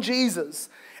upon Jesus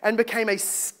and became a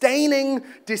staining,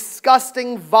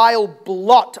 disgusting, vile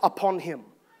blot upon him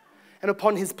and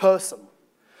upon his person.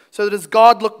 So that as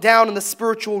God looked down in the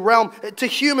spiritual realm, to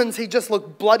humans he just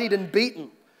looked bloodied and beaten.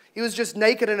 He was just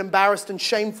naked and embarrassed and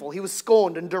shameful. He was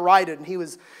scorned and derided, and he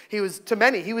was to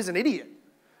many, he was an idiot.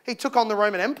 He took on the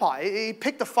Roman Empire. He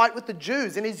picked a fight with the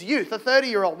Jews in his youth, a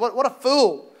 30-year-old. What a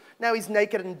fool. Now he's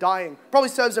naked and dying. Probably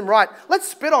serves him right. Let's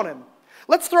spit on him.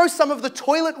 Let's throw some of the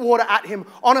toilet water at him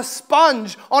on a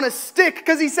sponge, on a stick,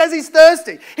 because he says he's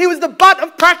thirsty. He was the butt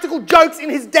of practical jokes in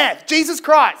his death. Jesus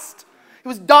Christ. He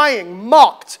was dying,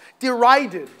 mocked,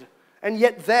 derided, and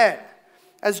yet there,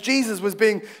 as Jesus was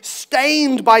being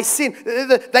stained by sin.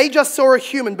 They just saw a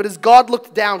human, but as God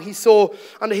looked down, he saw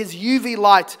under his UV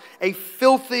light a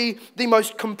filthy, the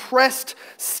most compressed,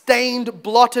 stained,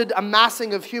 blotted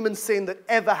amassing of human sin that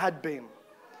ever had been.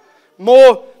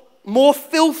 More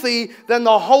filthy than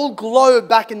the whole globe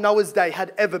back in Noah's day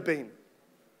had ever been.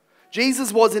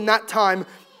 Jesus was in that time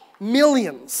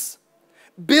millions,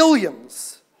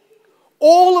 billions,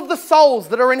 all of the souls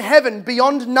that are in heaven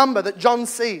beyond number that John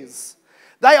sees.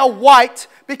 They are white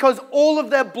because all of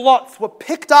their blots were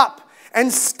picked up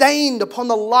and stained upon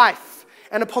the life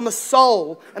and upon the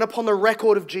soul and upon the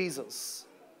record of Jesus.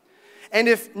 And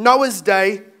if Noah's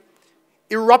day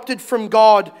erupted from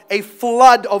God a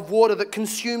flood of water that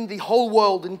consumed the whole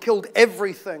world and killed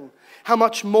everything, how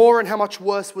much more and how much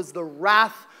worse was the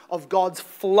wrath of God's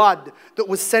flood that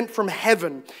was sent from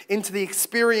heaven into the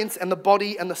experience and the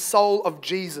body and the soul of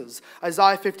Jesus.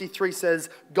 Isaiah 53 says,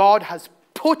 God has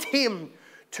put him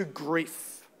to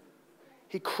grief.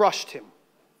 He crushed him.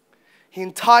 He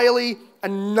entirely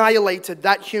annihilated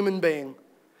that human being,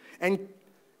 and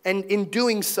in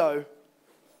doing so,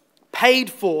 paid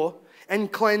for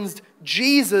and cleansed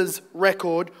Jesus'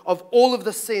 record of all of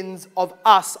the sins of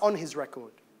us on his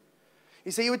record.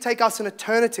 You see, it would take us an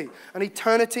eternity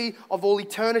of all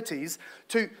eternities,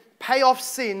 to pay off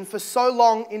sin for so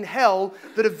long in hell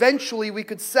that eventually we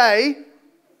could say,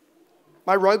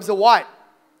 my robes are white.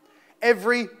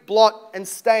 Every blot and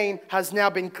stain has now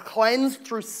been cleansed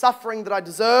through suffering that I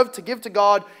deserve to give to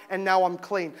God, and now I'm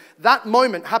clean. That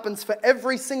moment happens for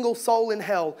every single soul in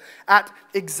hell at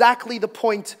exactly the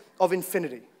point of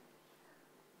infinity,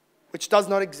 which does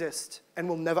not exist and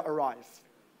will never arrive.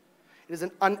 It is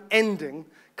an unending,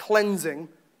 cleansing,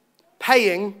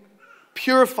 paying,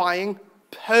 purifying,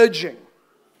 purging.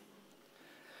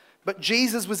 But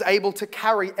Jesus was able to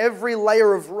carry every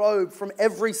layer of robe from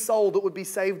every soul that would be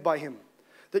saved by him,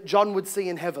 that John would see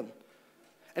in heaven.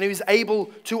 And he was able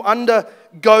to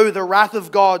undergo the wrath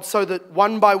of God so that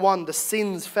one by one the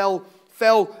sins fell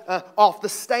off. The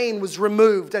stain was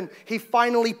removed, and he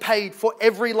finally paid for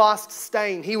every last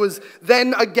stain. He was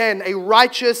then again a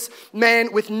righteous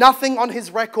man with nothing on his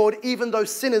record, even though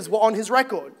sinners were on his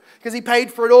record, because he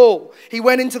paid for it all. He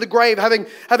went into the grave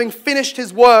having finished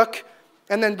his work.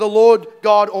 And then the Lord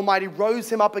God Almighty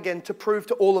rose him up again to prove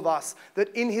to all of us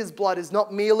that in his blood is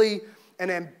not merely an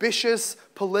ambitious,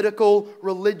 political,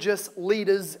 religious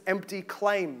leader's empty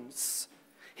claims.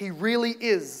 He really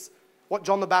is what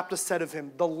John the Baptist said of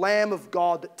him, the Lamb of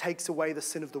God that takes away the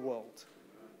sin of the world.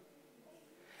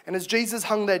 And as Jesus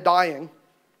hung there dying,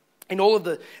 in all of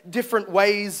the different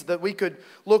ways that we could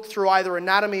look through either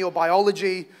anatomy or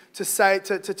biology to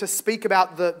speak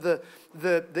about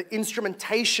the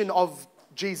instrumentation of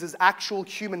Jesus' actual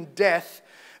human death,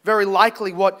 very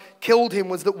likely what killed him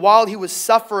was that while he was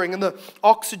suffering and the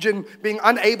oxygen being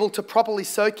unable to properly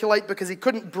circulate because he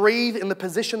couldn't breathe in the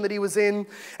position that he was in,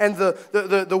 and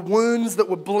the wounds that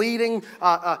were bleeding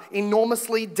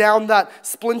enormously down that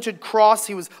splintered cross,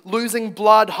 he was losing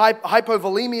blood,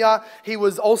 hypovolemia. He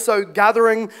was also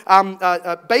gathering,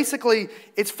 basically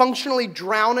it's functionally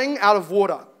drowning out of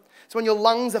water. So when your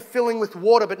lungs are filling with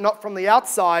water but not from the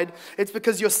outside, it's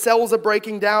because your cells are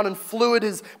breaking down and fluid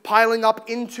is piling up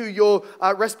into your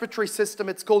respiratory system.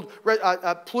 It's called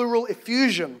pleural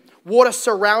effusion, water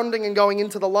surrounding and going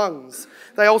into the lungs.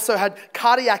 They also had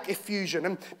cardiac effusion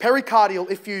and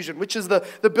pericardial effusion, which is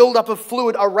the buildup of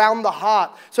fluid around the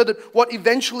heart. So that what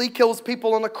eventually kills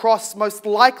people on the cross, most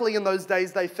likely in those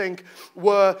days, they think,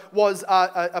 was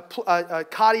a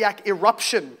cardiac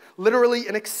eruption, literally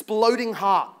an exploding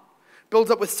heart. Builds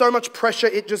up with so much pressure,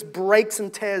 it just breaks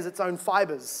and tears its own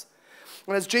fibers.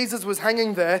 And as Jesus was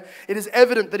hanging there, it is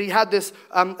evident that he had this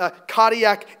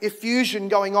cardiac effusion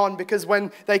going on, because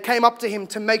when they came up to him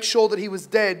to make sure that he was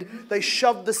dead, they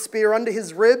shoved the spear under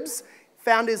his ribs,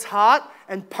 found his heart,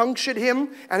 and punctured him,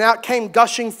 and out came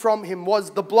gushing from him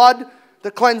was the blood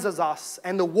that cleanses us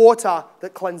and the water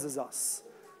that cleanses us.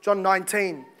 John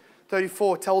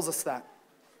 19:34 tells us that.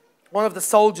 One of the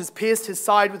soldiers pierced his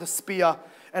side with a spear,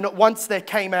 and at once there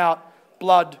came out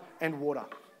blood and water.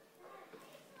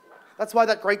 That's why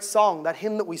that great song, that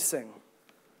hymn that we sing,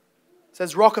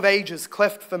 says, Rock of ages,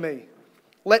 cleft for me,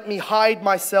 let me hide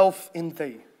myself in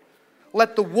thee.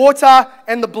 Let the water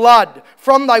and the blood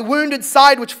from thy wounded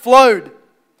side which flowed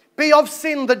be of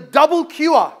sin the double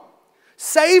cure.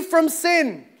 Save from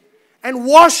sin and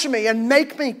wash me and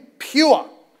make me pure.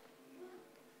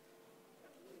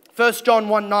 1 John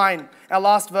 1:9, our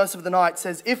last verse of the night,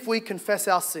 says, if we confess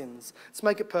our sins, let's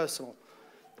make it personal.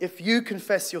 If you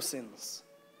confess your sins,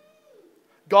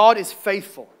 God is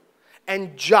faithful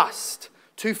and just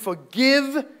to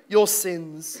forgive your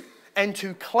sins and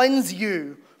to cleanse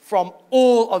you from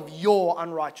all of your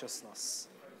unrighteousness.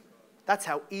 That's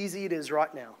how easy it is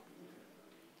right now.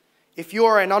 If you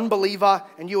are an unbeliever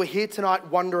and you are here tonight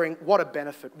wondering, what a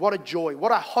benefit, what a joy,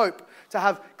 what a hope to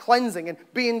have cleansing and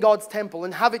be in God's temple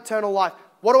and have eternal life.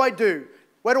 What do I do?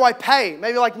 Where do I pay?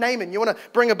 Maybe like Naaman, you want to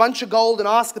bring a bunch of gold and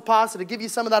ask the pastor to give you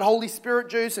some of that Holy Spirit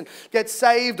juice and get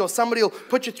saved, or somebody will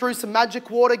put you through some magic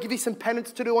water, give you some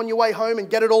penance to do on your way home and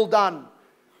get it all done.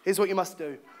 Here's what you must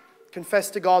do. Confess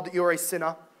to God that you're a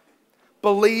sinner.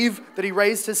 Believe that he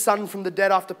raised his son from the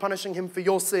dead after punishing him for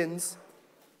your sins.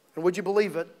 And would you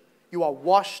believe it? You are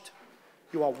washed,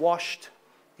 you are washed,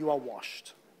 you are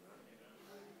washed.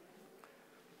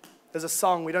 There's a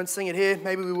song, we don't sing it here,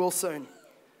 maybe we will soon.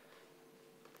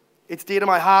 It's dear to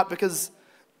my heart because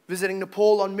visiting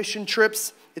Nepal on mission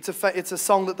trips, it's a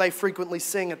song that they frequently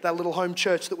sing at that little home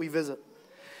church that we visit.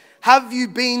 Have you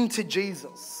been to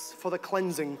Jesus for the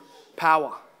cleansing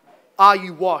power? Are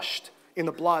you washed in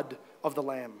the blood of the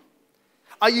Lamb?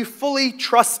 Are you fully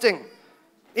trusting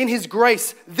in his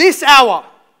grace this hour?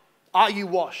 Are you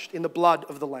washed in the blood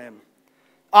of the Lamb?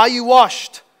 Are you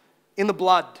washed in the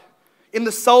blood, in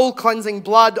the soul-cleansing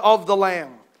blood of the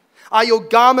Lamb? Are your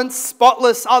garments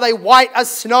spotless? Are they white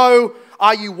as snow?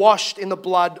 Are you washed in the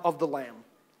blood of the Lamb?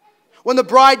 When the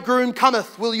bridegroom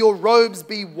cometh, will your robes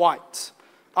be white?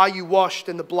 Are you washed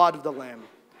in the blood of the Lamb?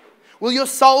 Will your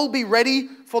soul be ready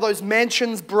for those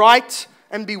mansions bright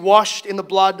and be washed in the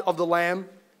blood of the Lamb?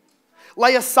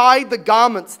 Lay aside the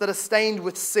garments that are stained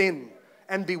with sin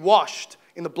and be washed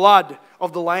in the blood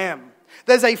of the Lamb.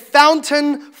 There's a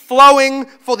fountain flowing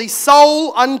for the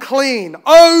soul unclean.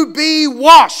 Oh, be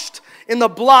washed in the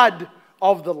blood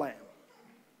of the Lamb.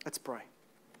 Let's pray.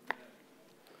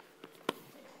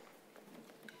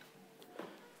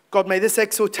 God, may this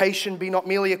exhortation be not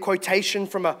merely a quotation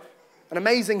from an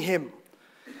amazing hymn.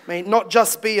 May it not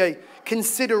just be a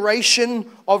consideration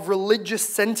of religious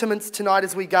sentiments tonight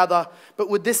as we gather, but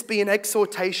would this be an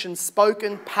exhortation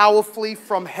spoken powerfully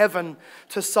from heaven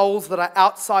to souls that are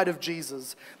outside of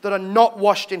Jesus, that are not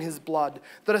washed in his blood,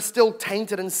 that are still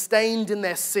tainted and stained in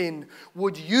their sin.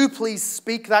 Would you please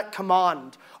speak that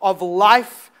command of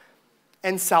life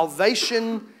and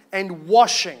salvation and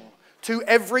washing to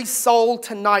every soul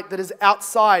tonight that is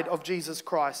outside of Jesus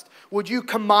Christ? Would you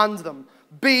command them,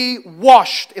 be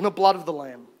washed in the blood of the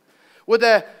Lamb? Would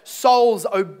their souls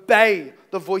obey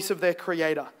the voice of their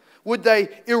Creator? Would they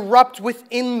erupt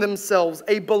within themselves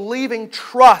a believing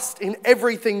trust in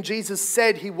everything Jesus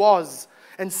said he was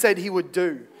and said he would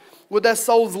do? Would their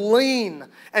souls lean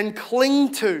and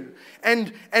cling to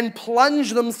and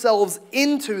plunge themselves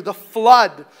into the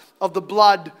flood of the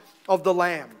blood of the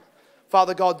Lamb?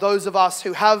 Father God, those of us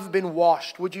who have been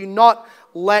washed, would you not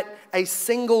let a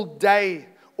single day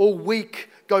or week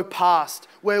go past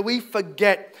where we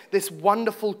forget this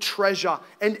wonderful treasure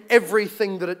and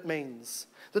everything that it means.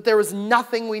 That there is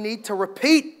nothing we need to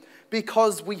repeat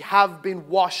because we have been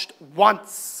washed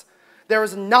once. There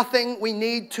is nothing we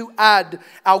need to add.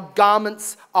 Our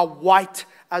garments are white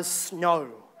as snow.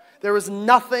 There is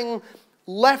nothing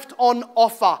left on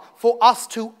offer for us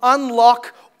to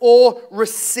unlock or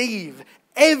receive.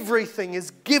 Everything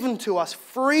is given to us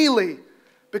freely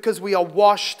because we are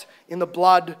washed in the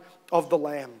blood of the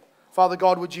Lamb. Father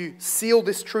God, would you seal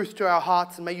this truth to our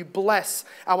hearts, and may you bless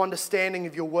our understanding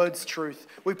of your word's truth.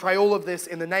 We pray all of this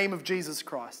in the name of Jesus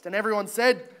Christ. And everyone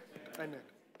said, Amen.